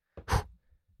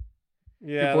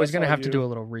 Yeah, your boy's gonna have to do a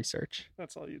little research.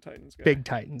 That's all you Titans guy. Big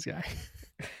Titans guy.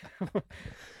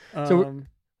 So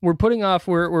we're putting off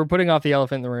the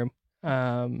elephant in the room.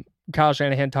 Kyle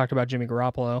Shanahan talked about Jimmy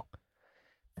Garoppolo.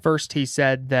 First, he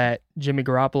said that he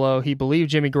believed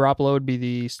Jimmy Garoppolo would be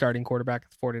the starting quarterback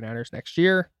of the 49ers next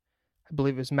year. I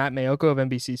believe it was Matt Mayoko of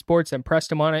NBC Sports and pressed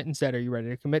him on it and said, "Are you ready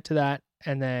to commit to that?"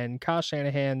 And then Kyle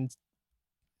Shanahan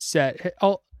said,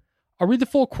 I'll read the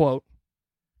full quote.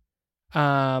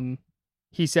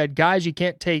 He said, "Guys, you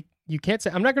can't say,"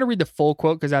 I'm not going to read the full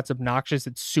quote because that's obnoxious.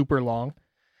 It's super long.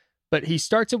 But he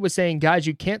starts it with saying, "Guys,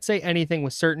 you can't say anything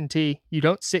with certainty. You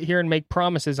don't sit here and make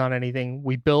promises on anything.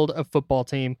 We build a football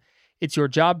team. It's your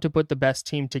job to put the best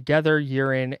team together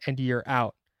year in and year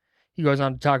out." He goes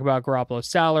on to talk about Garoppolo's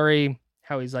salary,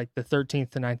 how he's like the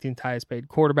 13th to 19th highest paid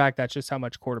quarterback. That's just how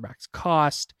much quarterbacks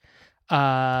cost.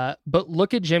 But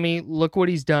look at Jimmy. Look what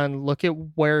he's done. Look at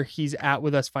where he's at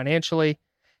with us financially.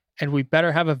 And we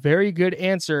better have a very good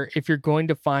answer if you're going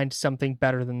to find something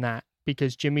better than that.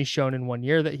 Because Jimmy's shown in 1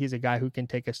 year that he's a guy who can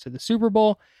take us to the Super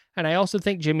Bowl. And I also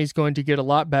think Jimmy's going to get a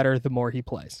lot better the more he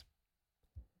plays.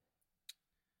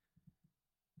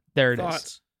 There it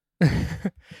is.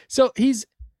 So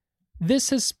this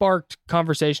has sparked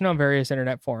conversation on various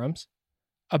internet forums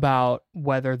about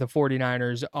whether the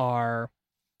 49ers are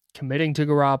committing to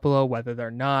Garoppolo, whether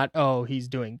they're not. Oh, he's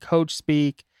doing coach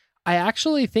speak. I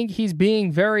actually think he's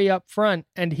being very upfront,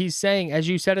 and he's saying, as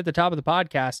you said at the top of the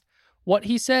podcast, what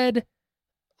he said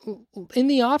in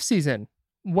the offseason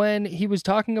when he was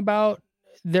talking about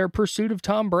their pursuit of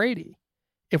Tom Brady.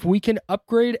 If we can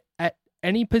upgrade at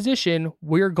any position,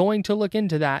 we're going to look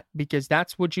into that because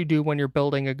that's what you do when you're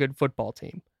building a good football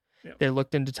team. Yep. They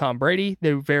looked into Tom Brady.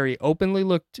 They very openly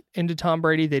looked into Tom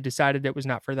Brady. They decided it was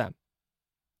not for them.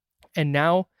 And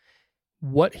now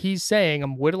what he's saying,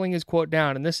 I'm whittling his quote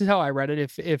down, and this is how I read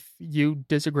it. If you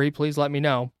disagree, please let me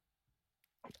know.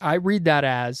 I read that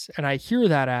as, and I hear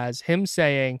that as him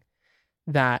saying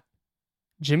that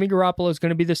Jimmy Garoppolo is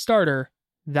going to be the starter.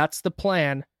 That's the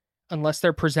plan, unless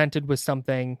they're presented with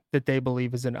something that they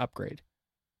believe is an upgrade.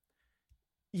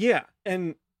 Yeah,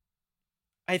 and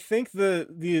I think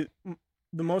the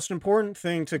most important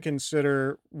thing to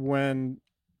consider when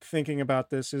thinking about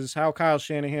this is how Kyle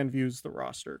Shanahan views the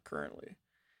roster currently.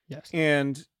 Yes.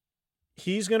 And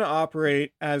he's going to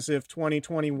operate as if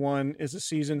 2021 is a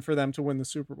season for them to win the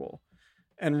Super Bowl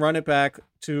and run it back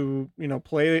to,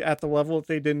 play at the level that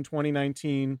they did in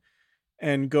 2019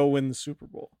 and go win the Super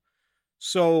Bowl.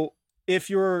 So if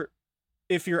your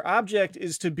object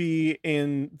is to be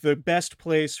in the best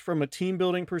place from a team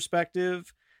building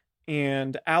perspective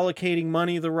and allocating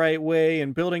money the right way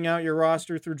and building out your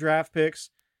roster through draft picks,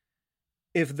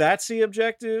 if that's the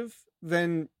objective,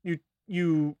 then you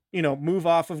move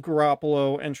off of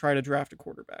Garoppolo and try to draft a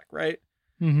quarterback, right?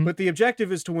 Mm-hmm. But the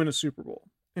objective is to win a Super Bowl.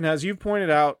 And as you've pointed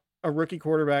out, a rookie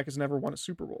quarterback has never won a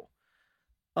Super Bowl.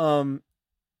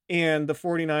 And the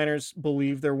 49ers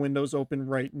believe their window's open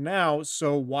right now.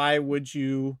 So why would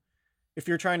you, if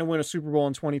you're trying to win a Super Bowl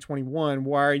in 2021,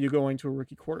 why are you going to a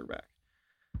rookie quarterback?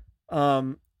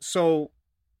 So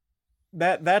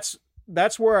that's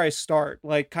where I start.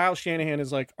 Like, Kyle Shanahan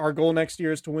is like, our goal next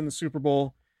year is to win the Super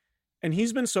Bowl. And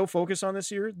he's been so focused on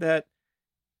this year that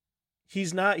he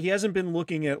hasn't been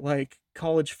looking at like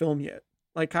college film yet.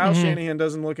 Like, Kyle Shanahan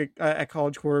doesn't look at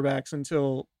college quarterbacks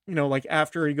until, like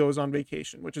after he goes on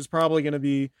vacation, which is probably going to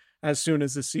be as soon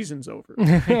as the season's over.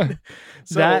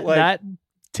 So that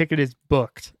ticket is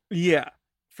booked. Yeah,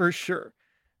 for sure.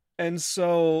 And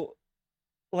so,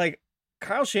 like,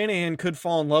 Kyle Shanahan could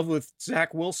fall in love with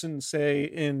Zach Wilson, say,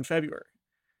 in February.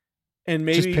 And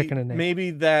maybe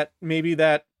that,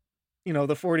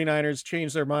 the 49ers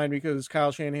changed their mind because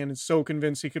Kyle Shanahan is so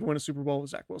convinced he could win a Super Bowl with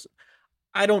Zach Wilson.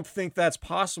 I don't think that's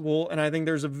possible. And I think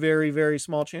there's a very, very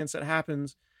small chance that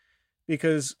happens,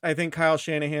 because I think Kyle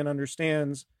Shanahan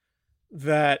understands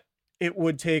that it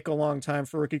would take a long time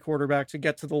for a rookie quarterback to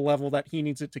get to the level that he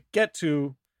needs it to get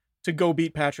to go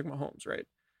beat Patrick Mahomes, right?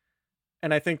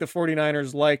 And I think the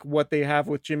 49ers like what they have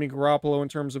with Jimmy Garoppolo in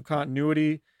terms of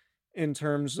continuity, in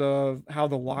terms of how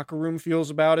the locker room feels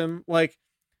about him. Like,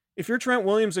 if you're Trent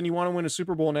Williams and you want to win a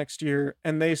Super Bowl next year,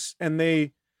 and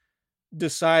they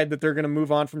decide that they're going to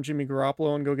move on from Jimmy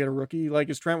Garoppolo and go get a rookie, like,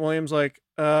 is Trent Williams like,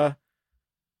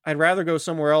 I'd rather go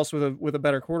somewhere else with a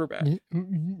better quarterback?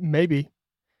 Maybe.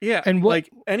 Yeah. And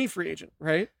like any free agent,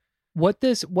 right? What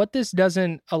this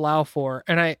doesn't allow for,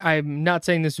 and I'm not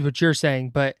saying this is what you're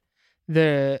saying, but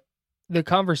the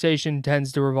conversation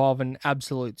tends to revolve in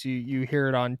absolutes. You hear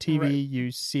it on TV, right.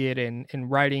 You see it in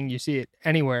writing, you see it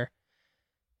anywhere.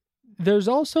 There's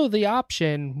also the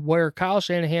option where Kyle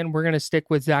Shanahan, we're going to stick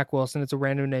with Zach Wilson. It's a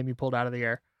random name you pulled out of the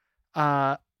air.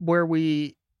 Where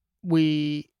he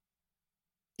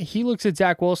looks at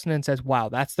Zach Wilson and says, wow,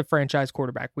 that's the franchise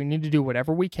quarterback. We need to do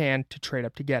whatever we can to trade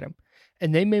up to get him.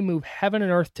 And they may move heaven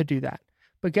and earth to do that.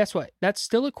 But guess what? That's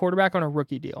still a quarterback on a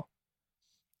rookie deal.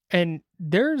 And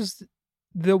there's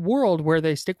the world where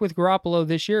they stick with Garoppolo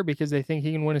this year because they think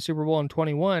he can win a Super Bowl in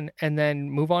 21 and then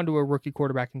move on to a rookie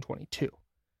quarterback in 22.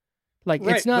 Like,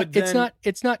 right,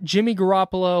 it's not Jimmy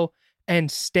Garoppolo and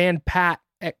stand pat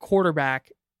at quarterback.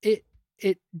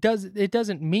 It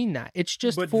doesn't mean that. It's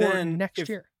just for next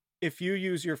year. If you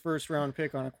use your first round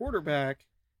pick on a quarterback,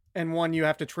 and one you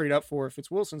have to trade up for if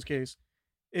it's Wilson's case,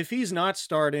 if he's not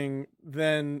starting,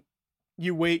 then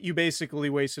you basically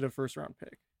wasted a first round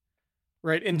pick.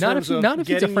 Right? Not if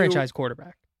he's a franchise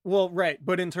quarterback. Well, right,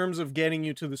 but in terms of getting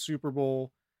you to the Super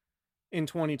Bowl in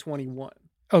 2021.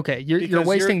 Okay, you're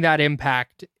wasting that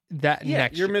impact next year.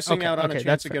 You're missing out on a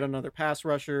chance to get another pass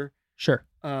rusher. Sure.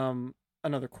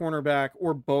 Another cornerback,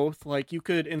 or both. Like, you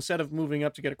could, instead of moving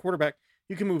up to get a quarterback,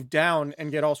 you can move down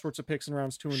and get all sorts of picks in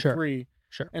rounds 2 and 3.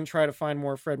 Sure. And try to find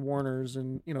more Fred Warners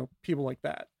and, people like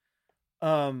that.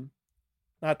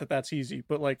 Not that that's easy,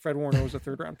 but like Fred Warner was a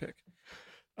third round pick.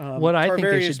 What I think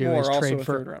they should do is trade for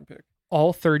third-round pick.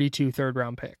 All 32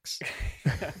 third-round picks.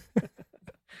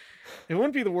 It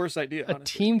wouldn't be the worst idea. A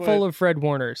team full of Fred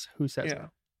Warners. Who says that?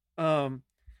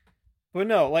 But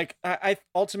no, like, I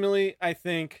ultimately, I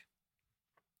think,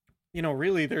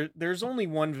 really there's only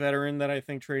one veteran that I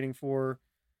think trading for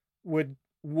would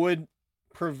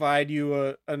provide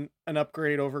you an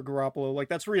upgrade over Garoppolo. Like,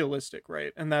 that's realistic,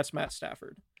 right? And that's Matt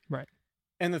Stafford. Right.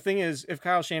 And the thing is, if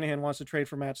Kyle Shanahan wants to trade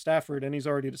for Matt Stafford, and he's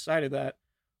already decided that,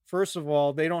 first of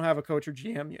all, they don't have a coach or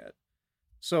GM yet.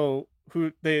 So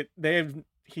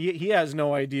he has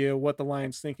no idea what the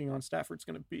Lions' thinking on Stafford's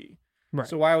going to be. Right.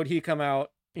 So why would he come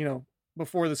out,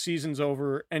 before the season's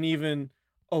over and even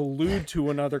allude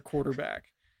to another quarterback,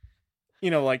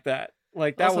 like that?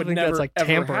 Like, that would never, that's like ever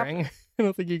tampering. happen. I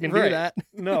don't think you can do that.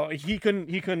 No, he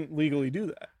couldn't legally do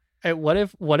that. Hey, what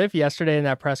if yesterday in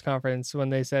that press conference, when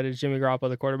they said, is Jimmy Garoppolo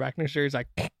the quarterback next year, he's like,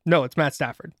 no, it's Matt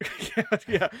Stafford.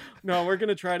 Yeah. No, we're going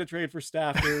to try to trade for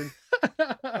Stafford.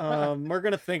 We're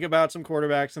going to think about some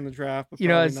quarterbacks in the draft, but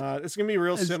probably not. It's going to be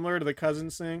real similar to the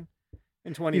Cousins thing.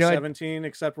 in 2017,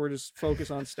 except we're just focused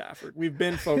on Stafford. We've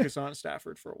been focused on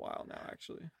Stafford for a while now,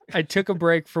 actually. I took a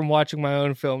break from watching my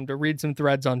own film to read some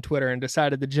threads on Twitter and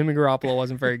decided that Jimmy Garoppolo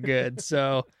wasn't very good.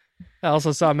 So I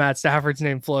also saw Matt Stafford's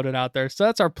name floated out there. So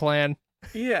that's our plan.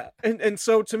 Yeah. And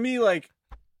so to me, like,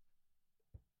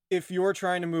 if you're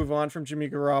trying to move on from Jimmy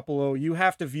Garoppolo, you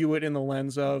have to view it in the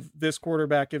lens of this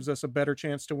quarterback gives us a better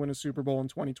chance to win a Super Bowl in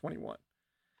 2021.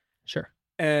 Sure.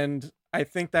 And I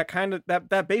think that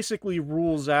that basically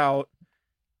rules out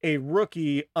a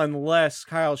rookie unless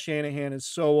Kyle Shanahan is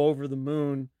so over the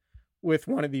moon with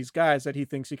one of these guys that he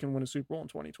thinks he can win a Super Bowl in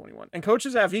 2021. And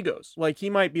coaches have egos. Like, he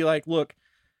might be like, look,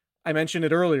 I mentioned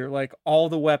it earlier, like all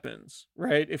the weapons,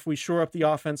 right? If we shore up the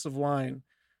offensive line,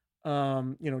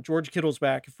 George Kittle's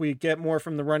back. If we get more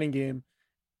from the running game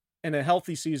and a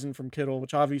healthy season from Kittle,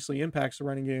 which obviously impacts the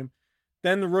running game,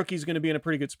 then the rookie's going to be in a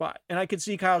pretty good spot. And I could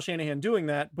see Kyle Shanahan doing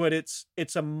that, but it's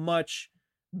a much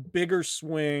bigger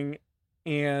swing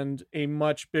and a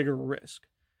much bigger risk.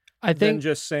 I think than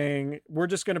just saying, we're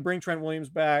just going to bring Trent Williams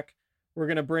back. We're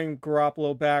going to bring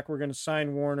Garoppolo back. We're going to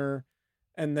sign Warner.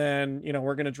 And then,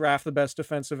 we're going to draft the best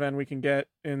defensive end we can get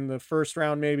in the first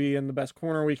round, maybe, and the best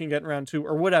corner we can get in round 2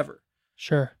 or whatever.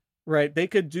 Sure. Right. They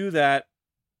could do that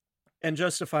and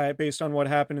justify it based on what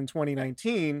happened in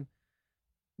 2019.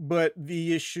 But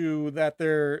the issue that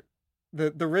the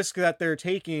risk that they're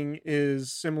taking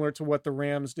is similar to what the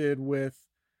Rams did with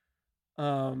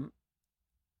Sam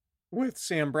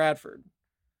Bradford.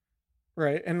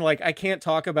 Right. And like, I can't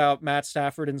talk about Matt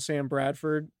Stafford and Sam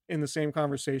Bradford in the same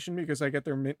conversation because I get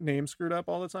their names screwed up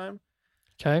all the time.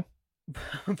 Okay.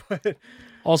 But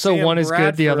also, Sam one is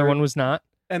Bradford, good, the other one was not.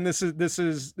 And this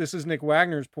is Nick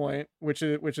Wagner's point, which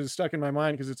is stuck in my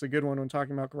mind because it's a good one when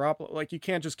talking about Garoppolo. Like, you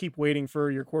can't just keep waiting for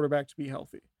your quarterback to be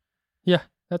healthy. Yeah,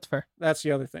 that's fair. That's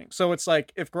the other thing. So it's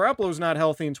like, if Garoppolo's not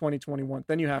healthy in 2021,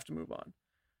 then you have to move on.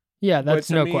 Yeah, that's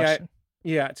no question.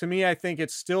 To me, I think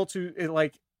it's still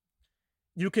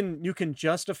you can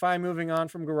justify moving on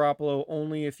from Garoppolo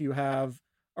only if you have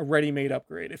a ready-made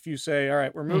upgrade. If you say, all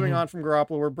right, we're moving on from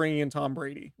Garoppolo, we're bringing in Tom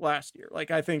Brady last year.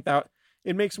 Like, I think that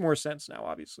it makes more sense now,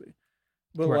 obviously.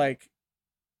 But right.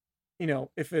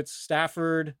 If it's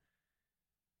Stafford,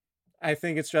 I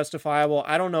think it's justifiable.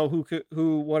 I don't know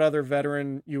what other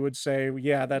veteran you would say,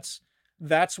 yeah,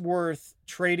 that's worth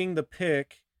trading the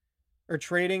pick or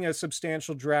trading a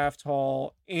substantial draft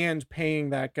haul and paying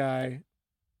that guy.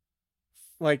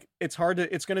 Like, it's going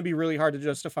to be really hard to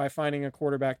justify finding a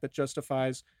quarterback that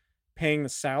justifies paying the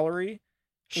salary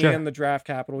and the draft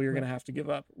capital you're going to have to give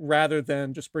up rather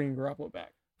than just bringing Garoppolo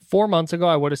back. 4 months ago,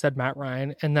 I would have said Matt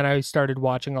Ryan, and then I started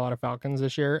watching a lot of Falcons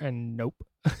this year, and nope.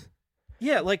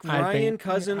 Yeah, like Ryan,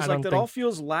 Cousins, like that all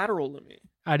feels lateral to me.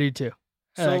 I do too.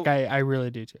 So, I really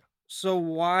do too. So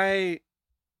why,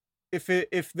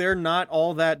 if they're not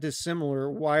all that dissimilar,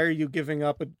 why are you giving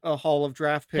up a haul of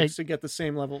draft picks to get the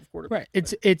same level of quarterback?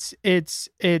 Right. It's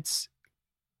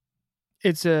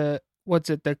the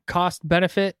cost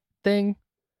benefit thing?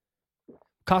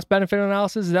 Cost benefit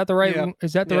analysis? Is that the right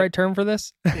right term for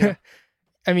this? Yeah.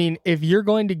 I mean, if you're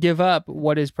going to give up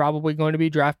what is probably going to be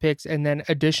draft picks and then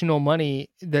additional money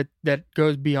that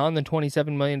goes beyond the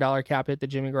 $27 million cap hit that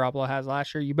Jimmy Garoppolo has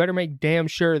last year, you better make damn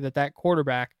sure that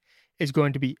quarterback is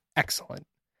going to be excellent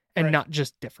and not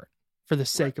just different for the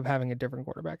sake of having a different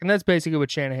quarterback. And that's basically what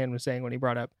Shanahan was saying when he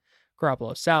brought up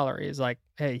Garoppolo's salary, is like,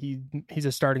 hey, he's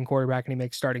a starting quarterback and he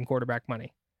makes starting quarterback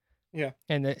money. Yeah.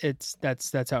 And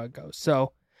that's how it goes.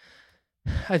 So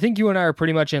I think you and I are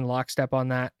pretty much in lockstep on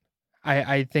that.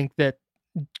 I think that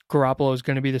Garoppolo is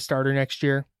going to be the starter next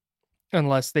year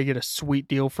unless they get a sweet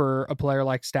deal for a player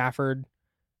like Stafford.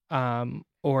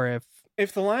 Or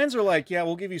if the Lions are like, yeah,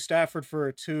 we'll give you Stafford for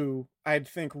a 2, I'd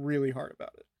think really hard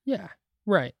about it. Yeah,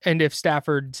 right. And if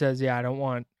Stafford says, yeah, I don't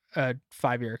want a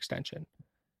 5-year extension.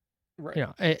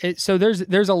 Right. So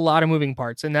there's a lot of moving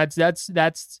parts, and that's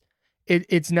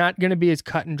it's not going to be as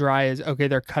cut and dry as, okay,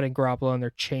 they're cutting Garoppolo and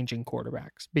they're changing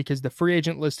quarterbacks, because the free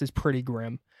agent list is pretty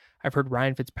grim. I've heard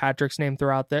Ryan Fitzpatrick's name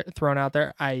thrown out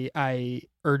there. I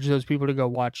urge those people to go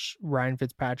watch Ryan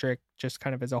Fitzpatrick just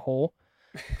kind of as a whole,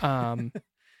 and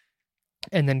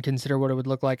then consider what it would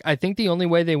look like. I think the only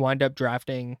way they wind up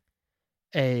drafting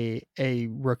a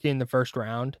rookie in the first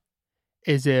round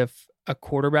is if a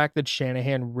quarterback that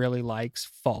Shanahan really likes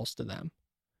falls to them.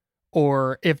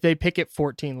 Or if they pick at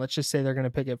 14, let's just say they're going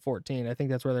to pick at 14. I think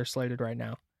that's where they're slated right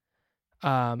now.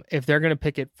 If they're going to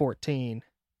pick at 14,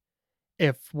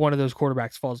 if one of those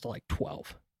quarterbacks falls to like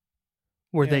 12,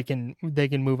 where they can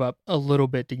move up a little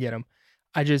bit to get them.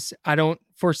 I don't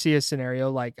foresee a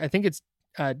scenario like, I think it's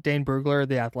Dane Brugler,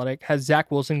 The Athletic, has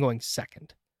Zach Wilson going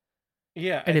second.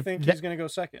 Yeah, and I think he's going to go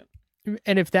second.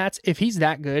 And if he's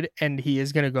that good and he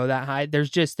is going to go that high,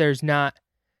 there's not,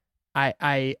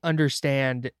 I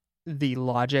understand the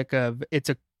logic of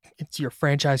it's your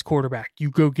franchise quarterback.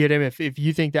 You go get him if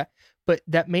you think that, but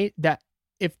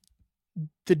if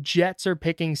the Jets are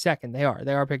picking second, they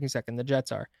are picking second. The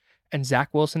Jets are, and Zach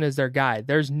Wilson is their guy.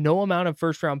 There's no amount of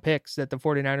first round picks that the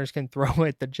 49ers can throw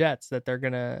at the Jets that they're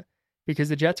going to, because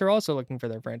the Jets are also looking for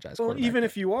their franchise quarterback. Even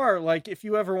if you are, like, if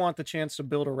you ever want the chance to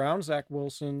build around Zach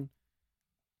Wilson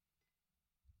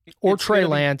or Trey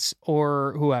Lance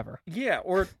or whoever. Yeah.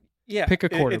 Pick a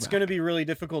quarterback. It's going to be really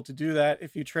difficult to do that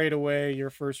if you trade away your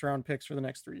first round picks for the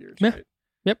next 3 years. Yeah. Right?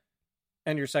 Yep.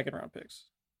 And your second round picks.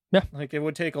 Yeah. Like, it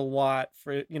would take a lot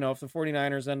for, if the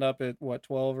 49ers end up at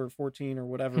 12 or 14 or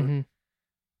whatever, Mm-hmm.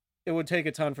 it would take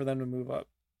a ton for them to move up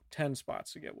 10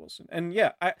 spots to get Wilson. And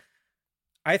yeah,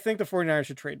 I think the 49ers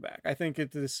should trade back. I think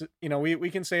we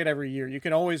can say it every year. You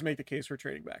can always make the case for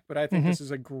trading back, but I think this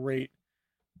is a great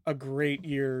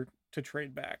year to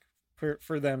trade back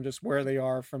for them, just where they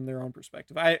are from their own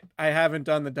perspective. I haven't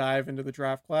done the dive into the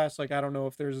draft class. Like, I don't know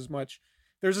if there's as much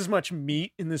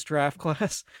meat in this draft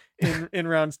class in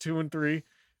rounds 2 and 3,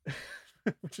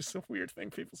 which is a weird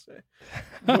thing people say.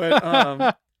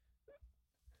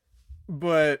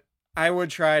 But I would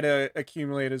try to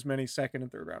accumulate as many second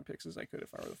and third round picks as I could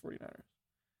if I were the 49ers.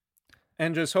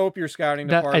 And just hope your scouting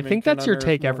department. I think that's your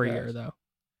take every year, though.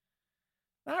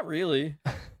 Not really.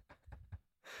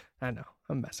 I know,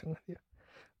 I'm messing with you.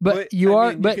 But you are,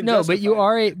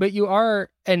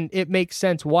 and it makes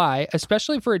sense why,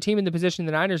 especially for a team in the position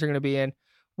the Niners are going to be in,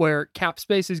 where cap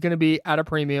space is going to be at a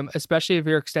premium, especially if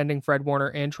you're extending Fred Warner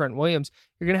and Trent Williams.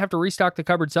 You're going to have to restock the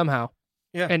cupboard somehow.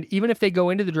 Yeah. And even if they go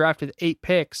into the draft with 8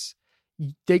 picks,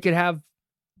 they could have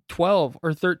 12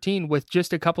 or 13 with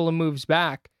just a couple of moves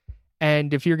back.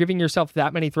 And if you're giving yourself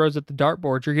that many throws at the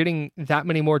dartboard, you're getting that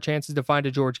many more chances to find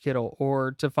a George Kittle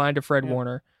or to find a Fred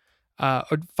Warner, or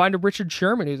find a Richard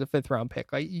Sherman who's a 5th round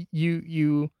pick. Like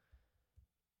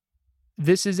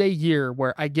this is a year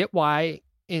where I get why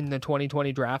in the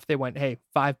 2020 draft they went, hey,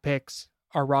 5 picks,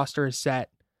 our roster is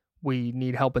set. We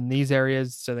need help in these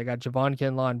areas. So they got Javon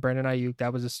Kinlaw and Brandon Ayuk.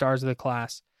 That was the stars of the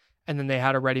class. And then they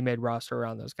had a ready-made roster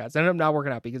around those guys. It ended up not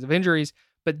working out because of injuries.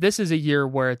 But this is a year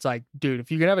where it's like, dude,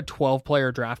 if you can have a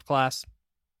 12-player draft class,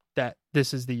 that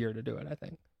this is the year to do it, I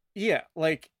think. Yeah,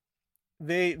 like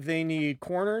they need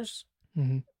corners.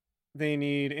 Mm-hmm. They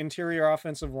need interior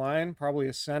offensive line, probably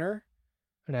a center.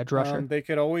 An edge rusher. They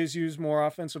could always use more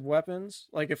offensive weapons.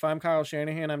 Like, if I'm Kyle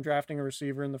Shanahan, I'm drafting a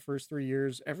receiver in the first 3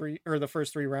 years the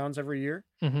first 3 rounds every year.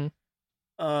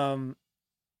 Mm-hmm.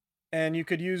 And you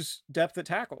could use depth at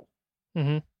tackle.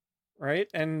 Mm-hmm. Right.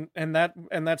 And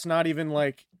that's not even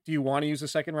like, do you want to use a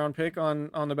 2nd round pick on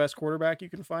the best quarterback you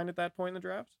can find at that point in the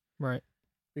draft? Right.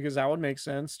 Because that would make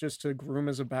sense, just to groom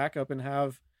as a backup and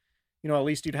have, at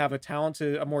least you'd have a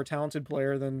more talented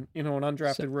player than, an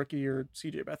undrafted rookie or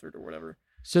CJ Beathard or whatever.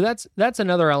 So that's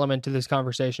another element to this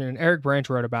conversation. And Eric Branch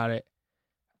wrote about it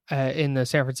in the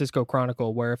San Francisco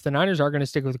Chronicle, where if the Niners are going to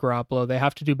stick with Garoppolo, they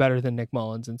have to do better than Nick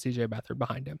Mullins and CJ Beathard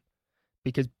behind him,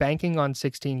 because banking on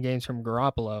 16 games from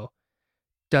Garoppolo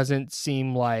doesn't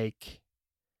seem like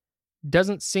the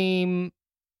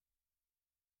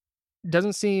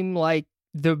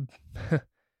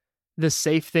the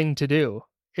safe thing to do.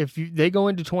 If they go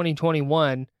into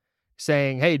 2021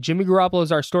 saying, hey, Jimmy Garoppolo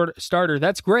is our starter,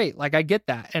 that's great. Like, I get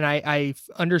that. And I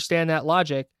understand that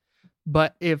logic.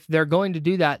 But if they're going to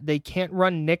do that, they can't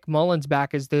run Nick Mullins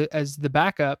back as the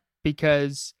backup,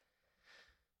 because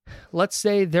let's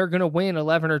say they're going to win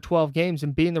 11 or 12 games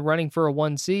and be in the running for a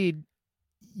 1 seed.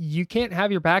 You can't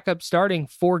have your backup starting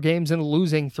 4 games and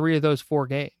losing 3 of those 4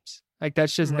 games. Like,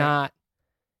 that's just not,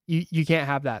 you can't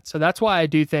have that. So that's why I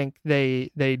do think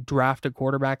they draft a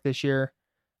quarterback this year.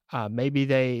 Maybe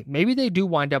they do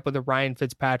wind up with a Ryan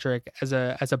Fitzpatrick as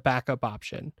a backup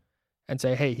option and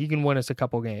say, hey, he can win us a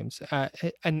couple games.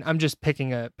 And I'm just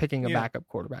picking a backup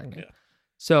quarterback name. Yeah.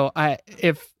 So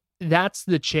if that's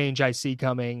the change I see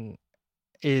coming,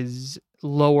 is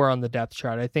lower on the depth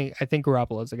chart. I think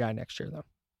Garoppolo is the guy next year, though.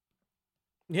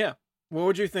 Yeah. What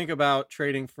would you think about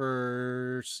trading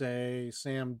for, say,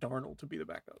 Sam Darnold to be the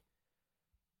backup?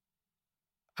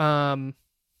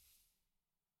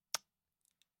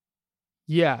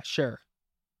 Yeah, sure.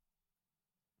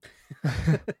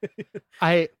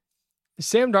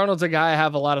 Sam Darnold's a guy I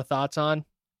have a lot of thoughts on.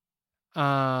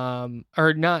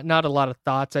 Or not a lot of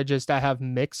thoughts. I have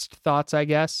mixed thoughts, I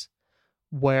guess,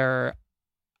 where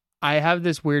I have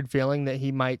this weird feeling that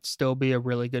he might still be a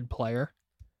really good player.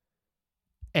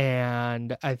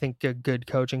 And I think a good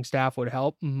coaching staff would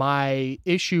help. My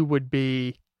issue would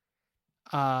be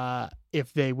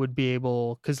if they would be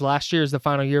able, because last year is the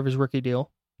final year of his rookie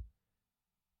deal.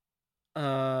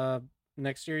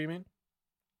 Next year, you mean?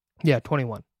 Yeah,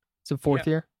 21. It's a fourth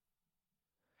year.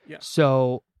 Yeah.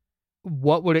 So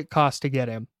what would it cost to get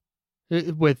him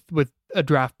with a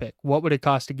draft pick? What would it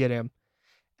cost to get him?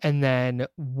 And then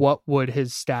what would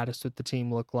his status with the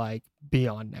team look like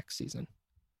beyond next season?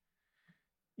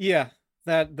 Yeah,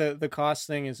 that the cost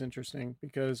thing is interesting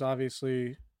because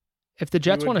obviously if the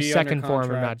Jets want a second for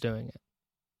him, I'm not doing it.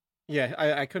 Yeah,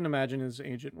 I couldn't imagine his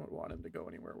agent would want him to go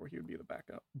anywhere where he would be the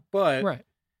backup. But right.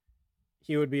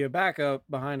 He would be a backup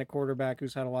behind a quarterback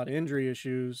who's had a lot of injury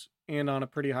issues and on a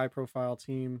pretty high-profile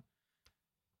team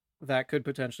that could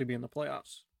potentially be in the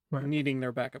playoffs, needing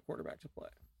their backup quarterback to play.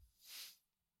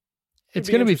 It's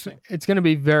going to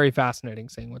be very fascinating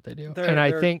seeing what they do.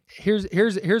 I think here's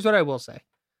what I will say.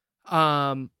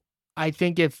 I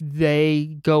think if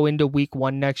they go into week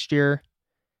 1 next year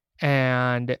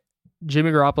and Jimmy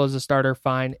Garoppolo is a starter,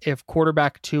 fine. If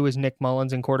quarterback 2 is Nick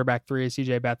Mullins and quarterback 3 is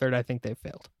CJ Beathard, I think they've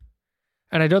failed.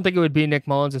 And I don't think it would be Nick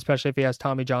Mullins, especially if he has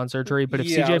Tommy John surgery. But if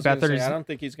CJ Beathard I don't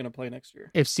think he's going to play next year.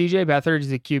 If CJ Beathard is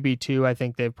the QB2, I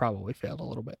think they've probably failed a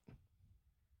little bit.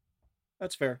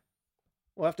 That's fair.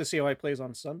 We'll have to see how he plays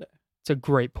on Sunday. It's a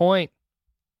great point.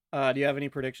 Do you have any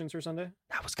predictions for Sunday?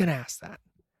 I was going to ask that.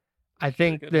 I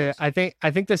think the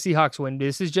Seahawks win.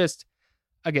 This is just,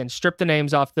 again, strip the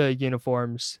names off the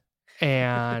uniforms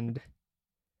and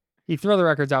you throw the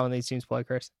records out when these teams play,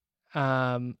 Chris.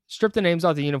 Strip the names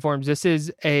off the uniforms. This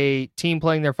is a team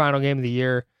playing their final game of the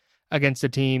year against a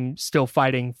team still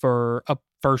fighting for a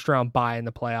first round bye in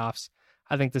the playoffs.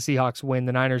 I think the Seahawks win.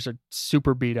 The Niners are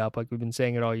super beat up, like we've been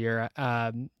saying it all year.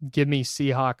 Give me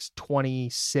Seahawks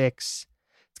 26.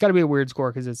 It's got to be a weird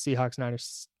score because it's Seahawks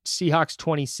Niners. Seahawks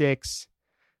 26,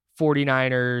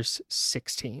 49ers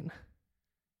 16.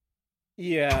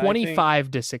 Yeah,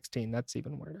 25 to 16. That's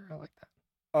even weirder. I like that.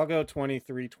 I'll go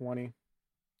 23-20.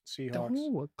 Seahawks.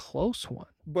 Oh, a close one.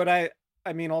 But I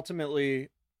mean, ultimately,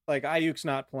 like Ayuk's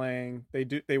not playing.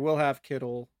 They will have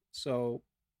Kittle, so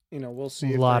we'll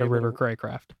see. A lot of River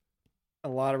Craycraft. A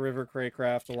lot of River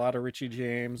Craycraft. A lot of Richie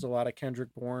James. A lot of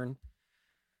Kendrick Bourne.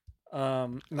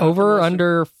 Over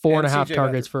under 4.5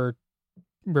 targets for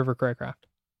River Craycraft.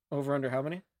 Over under how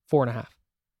many? 4.5.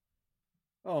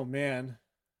 Oh man,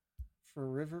 for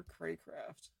River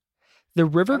Craycraft. The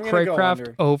River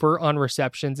Craycraft over on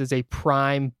receptions is a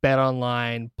prime bet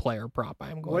online player prop.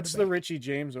 What's the Richie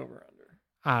James over under?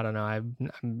 I don't know.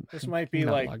 This might be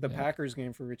like the Packers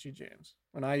game for Richie James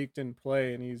when Ayuk didn't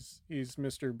play and he's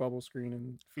Mr. Bubble Screen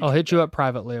and. I'll hit you up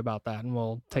privately about that and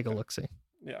we'll take a look see.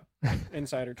 Yeah,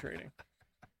 insider trading.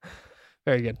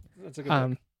 Very good. That's a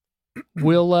good.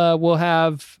 We'll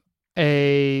have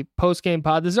a post game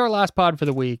pod. This is our last pod for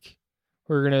the week.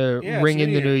 We're gonna ring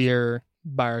in the new year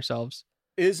by ourselves.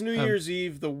 Is New Year's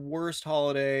Eve the worst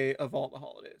holiday of all the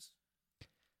holidays?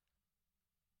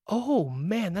 Oh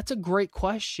man, that's a great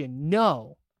question.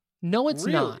 No, it's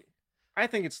not. I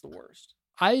think it's the worst.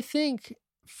 I think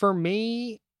for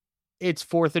me, it's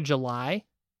 4th of July.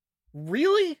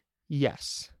 Really?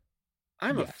 Yes.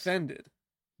 I'm offended.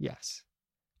 Yes.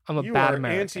 I'm a bad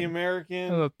American.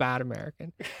 Anti-American. I'm a bad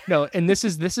American. No, and this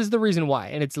is the reason why.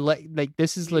 And it's like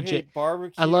this is legit.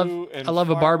 Barbecue. I love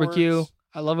a barbecue.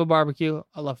 I love a barbecue.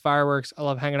 I love fireworks. I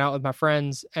love hanging out with my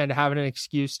friends and having an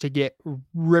excuse to get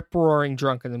rip roaring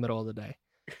drunk in the middle of the day.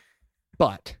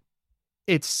 But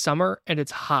it's summer and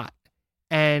it's hot.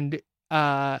 And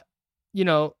your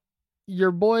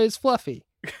boy is fluffy.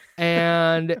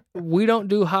 And we don't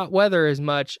do hot weather as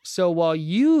much. So while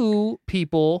you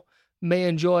people may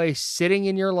enjoy sitting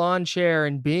in your lawn chair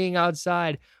and being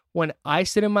outside, when I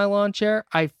sit in my lawn chair,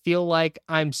 I feel like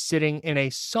I'm sitting in a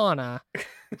sauna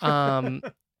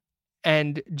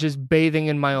and just bathing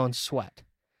in my own sweat,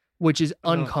 which is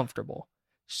uncomfortable.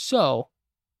 So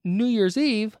New Year's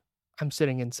Eve, I'm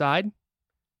sitting inside.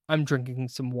 I'm drinking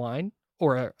some wine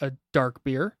or a dark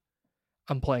beer.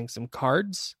 I'm playing some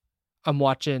cards. I'm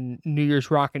watching New Year's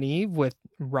Rockin' Eve with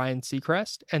Ryan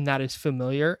Seacrest, and that is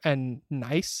familiar and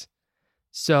nice.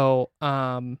 So,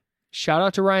 shout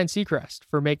out to Ryan Seacrest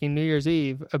for making New Year's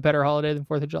Eve a better holiday than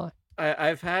 4th of July.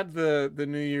 I've had the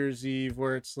New Year's Eve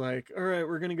where it's like, all right,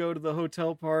 we're going to go to the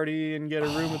hotel party and get a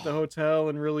room at the hotel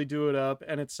and really do it up.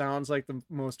 And it sounds like the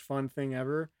most fun thing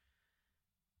ever.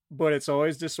 But it's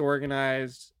always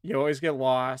disorganized. You always get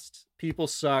lost. People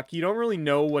suck. You don't really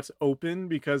know what's open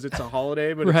because it's a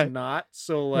holiday, but it's not.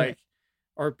 So like,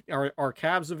 are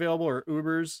cabs available or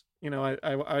Ubers?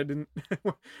 I didn't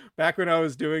back when I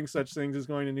was doing such things as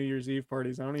going to New Year's Eve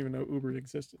parties. I don't even know Uber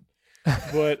existed,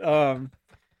 but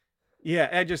Yeah,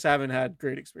 I just haven't had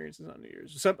great experiences on New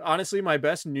Year's. So, honestly, my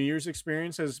best New Year's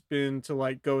experience has been to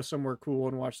like go somewhere cool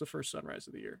and watch the first sunrise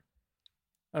of the year.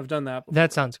 I've done that before.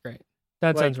 That sounds great.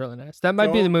 That sounds really nice. That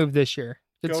might be the move this year.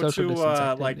 Good go social to distance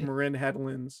activity. like Marin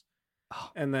Headlands,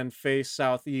 and then face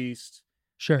southeast.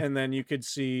 Sure. And then you could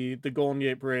see the Golden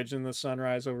Gate Bridge and the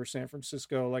sunrise over San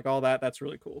Francisco, like all that. That's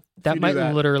really cool. That might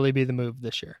literally be the move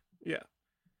this year. Yeah.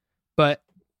 But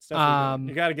you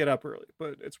got to get up early,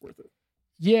 but it's worth it.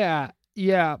 Yeah.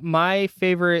 My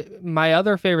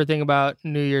other favorite thing about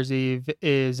New Year's Eve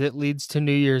is it leads to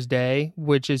New Year's Day,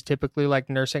 which is typically like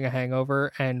nursing a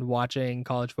hangover and watching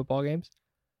college football games.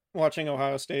 Watching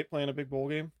Ohio State playing a big bowl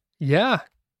game. Yeah.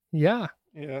 Yeah,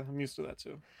 I'm used to that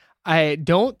too. I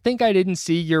don't think I didn't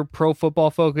see your Pro Football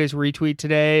Focus retweet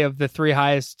today of the 3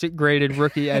 highest graded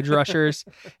rookie edge rushers.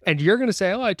 And you're going to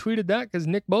say, oh, I tweeted that because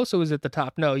Nick Bosa was at the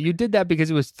top. No, you did that because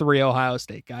it was 3 Ohio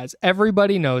State guys.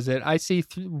 Everybody knows it. I see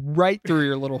right through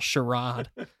your little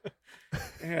charade.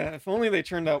 Yeah, if only they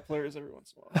turned out players every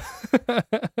once in a while.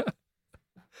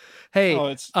 Hey,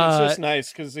 it's just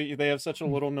nice because they have such a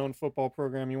little known football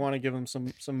program. You want to give them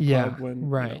some bug when,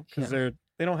 right? Because they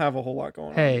don't have a whole lot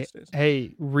going on these days.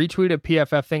 Hey, retweet a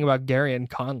PFF thing about Gary and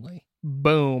Conley.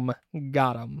 Boom,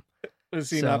 got him. Has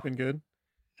he not been good?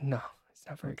 No, he's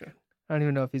not very good. I don't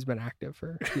even know if he's been active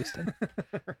for Houston.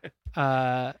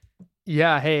 Right.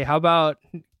 Yeah. Hey, how about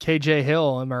KJ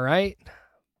Hill? Am I right?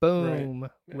 Boom,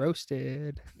 right. Yeah.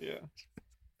 Roasted. Yeah.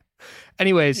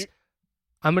 Anyways,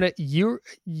 I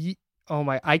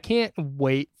can't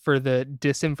wait for the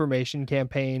disinformation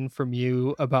campaign from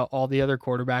you about all the other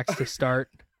quarterbacks to start.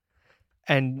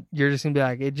 And you're just going to be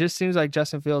like, it just seems like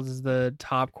Justin Fields is the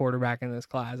top quarterback in this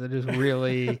class. It is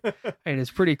really, it's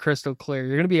pretty crystal clear.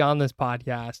 You're going to be on this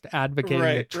podcast advocating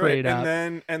a trade up.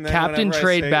 And then Captain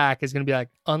Trade Back is going to be like,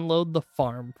 unload the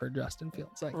farm for Justin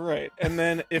Fields. Like, right. And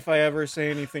then if I ever say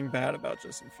anything bad about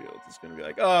Justin Fields, it's going to be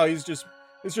like, oh, it's just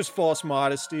false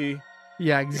modesty.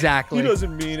 Yeah, exactly. He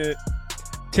doesn't mean it.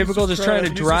 Typical, just trying to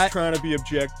drive. He's just trying to be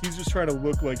objective. He's just trying to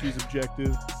look like he's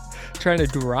objective. Trying to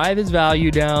drive his value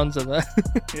down so that.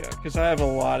 Yeah, because I have a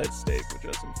lot at stake with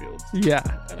Justin Fields. Yeah,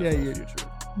 future.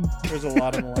 There's a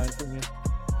lot on the line for me.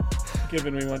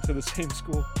 Given we went to the same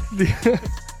school.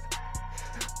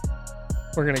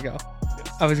 We're gonna go. Yeah.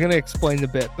 I was gonna explain the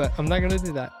bit, but I'm not gonna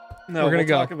do that. No, we're gonna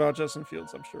go talk about Justin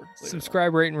Fields. I'm sure.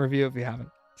 Subscribe, rate, and review if you haven't.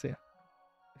 See ya.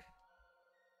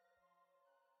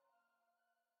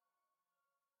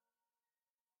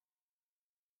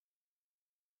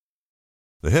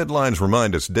 The headlines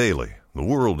remind us daily, the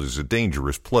world is a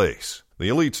dangerous place. The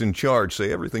elites in charge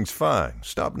say everything's fine,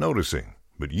 stop noticing.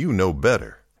 But you know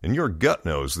better. And your gut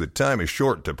knows that time is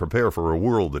short to prepare for a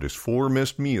world that is 4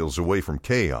 missed meals away from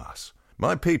chaos.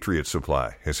 My Patriot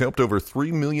Supply has helped over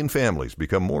 3 million families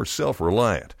become more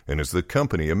self-reliant and is the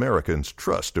company Americans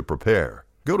trust to prepare.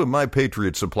 Go to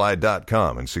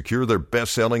MyPatriotSupply.com and secure their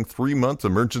best-selling 3-month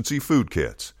emergency food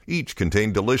kits. Each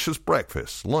contain delicious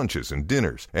breakfasts, lunches, and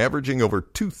dinners, averaging over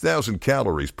 2,000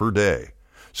 calories per day.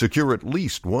 Secure at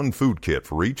least 1 food kit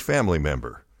for each family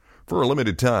member. For a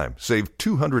limited time, save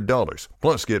 $200,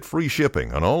 plus get free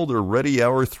shipping on all their Ready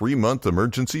Hour 3-month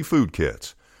emergency food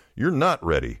kits. You're not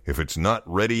ready if it's not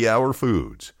Ready Hour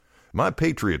Foods. My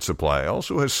Patriot Supply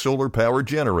also has solar power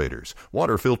generators,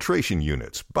 water filtration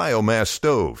units, biomass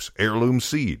stoves, heirloom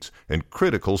seeds, and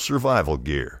critical survival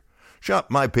gear. Shop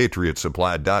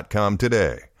MyPatriotSupply.com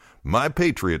today.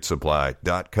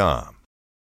 MyPatriotSupply.com.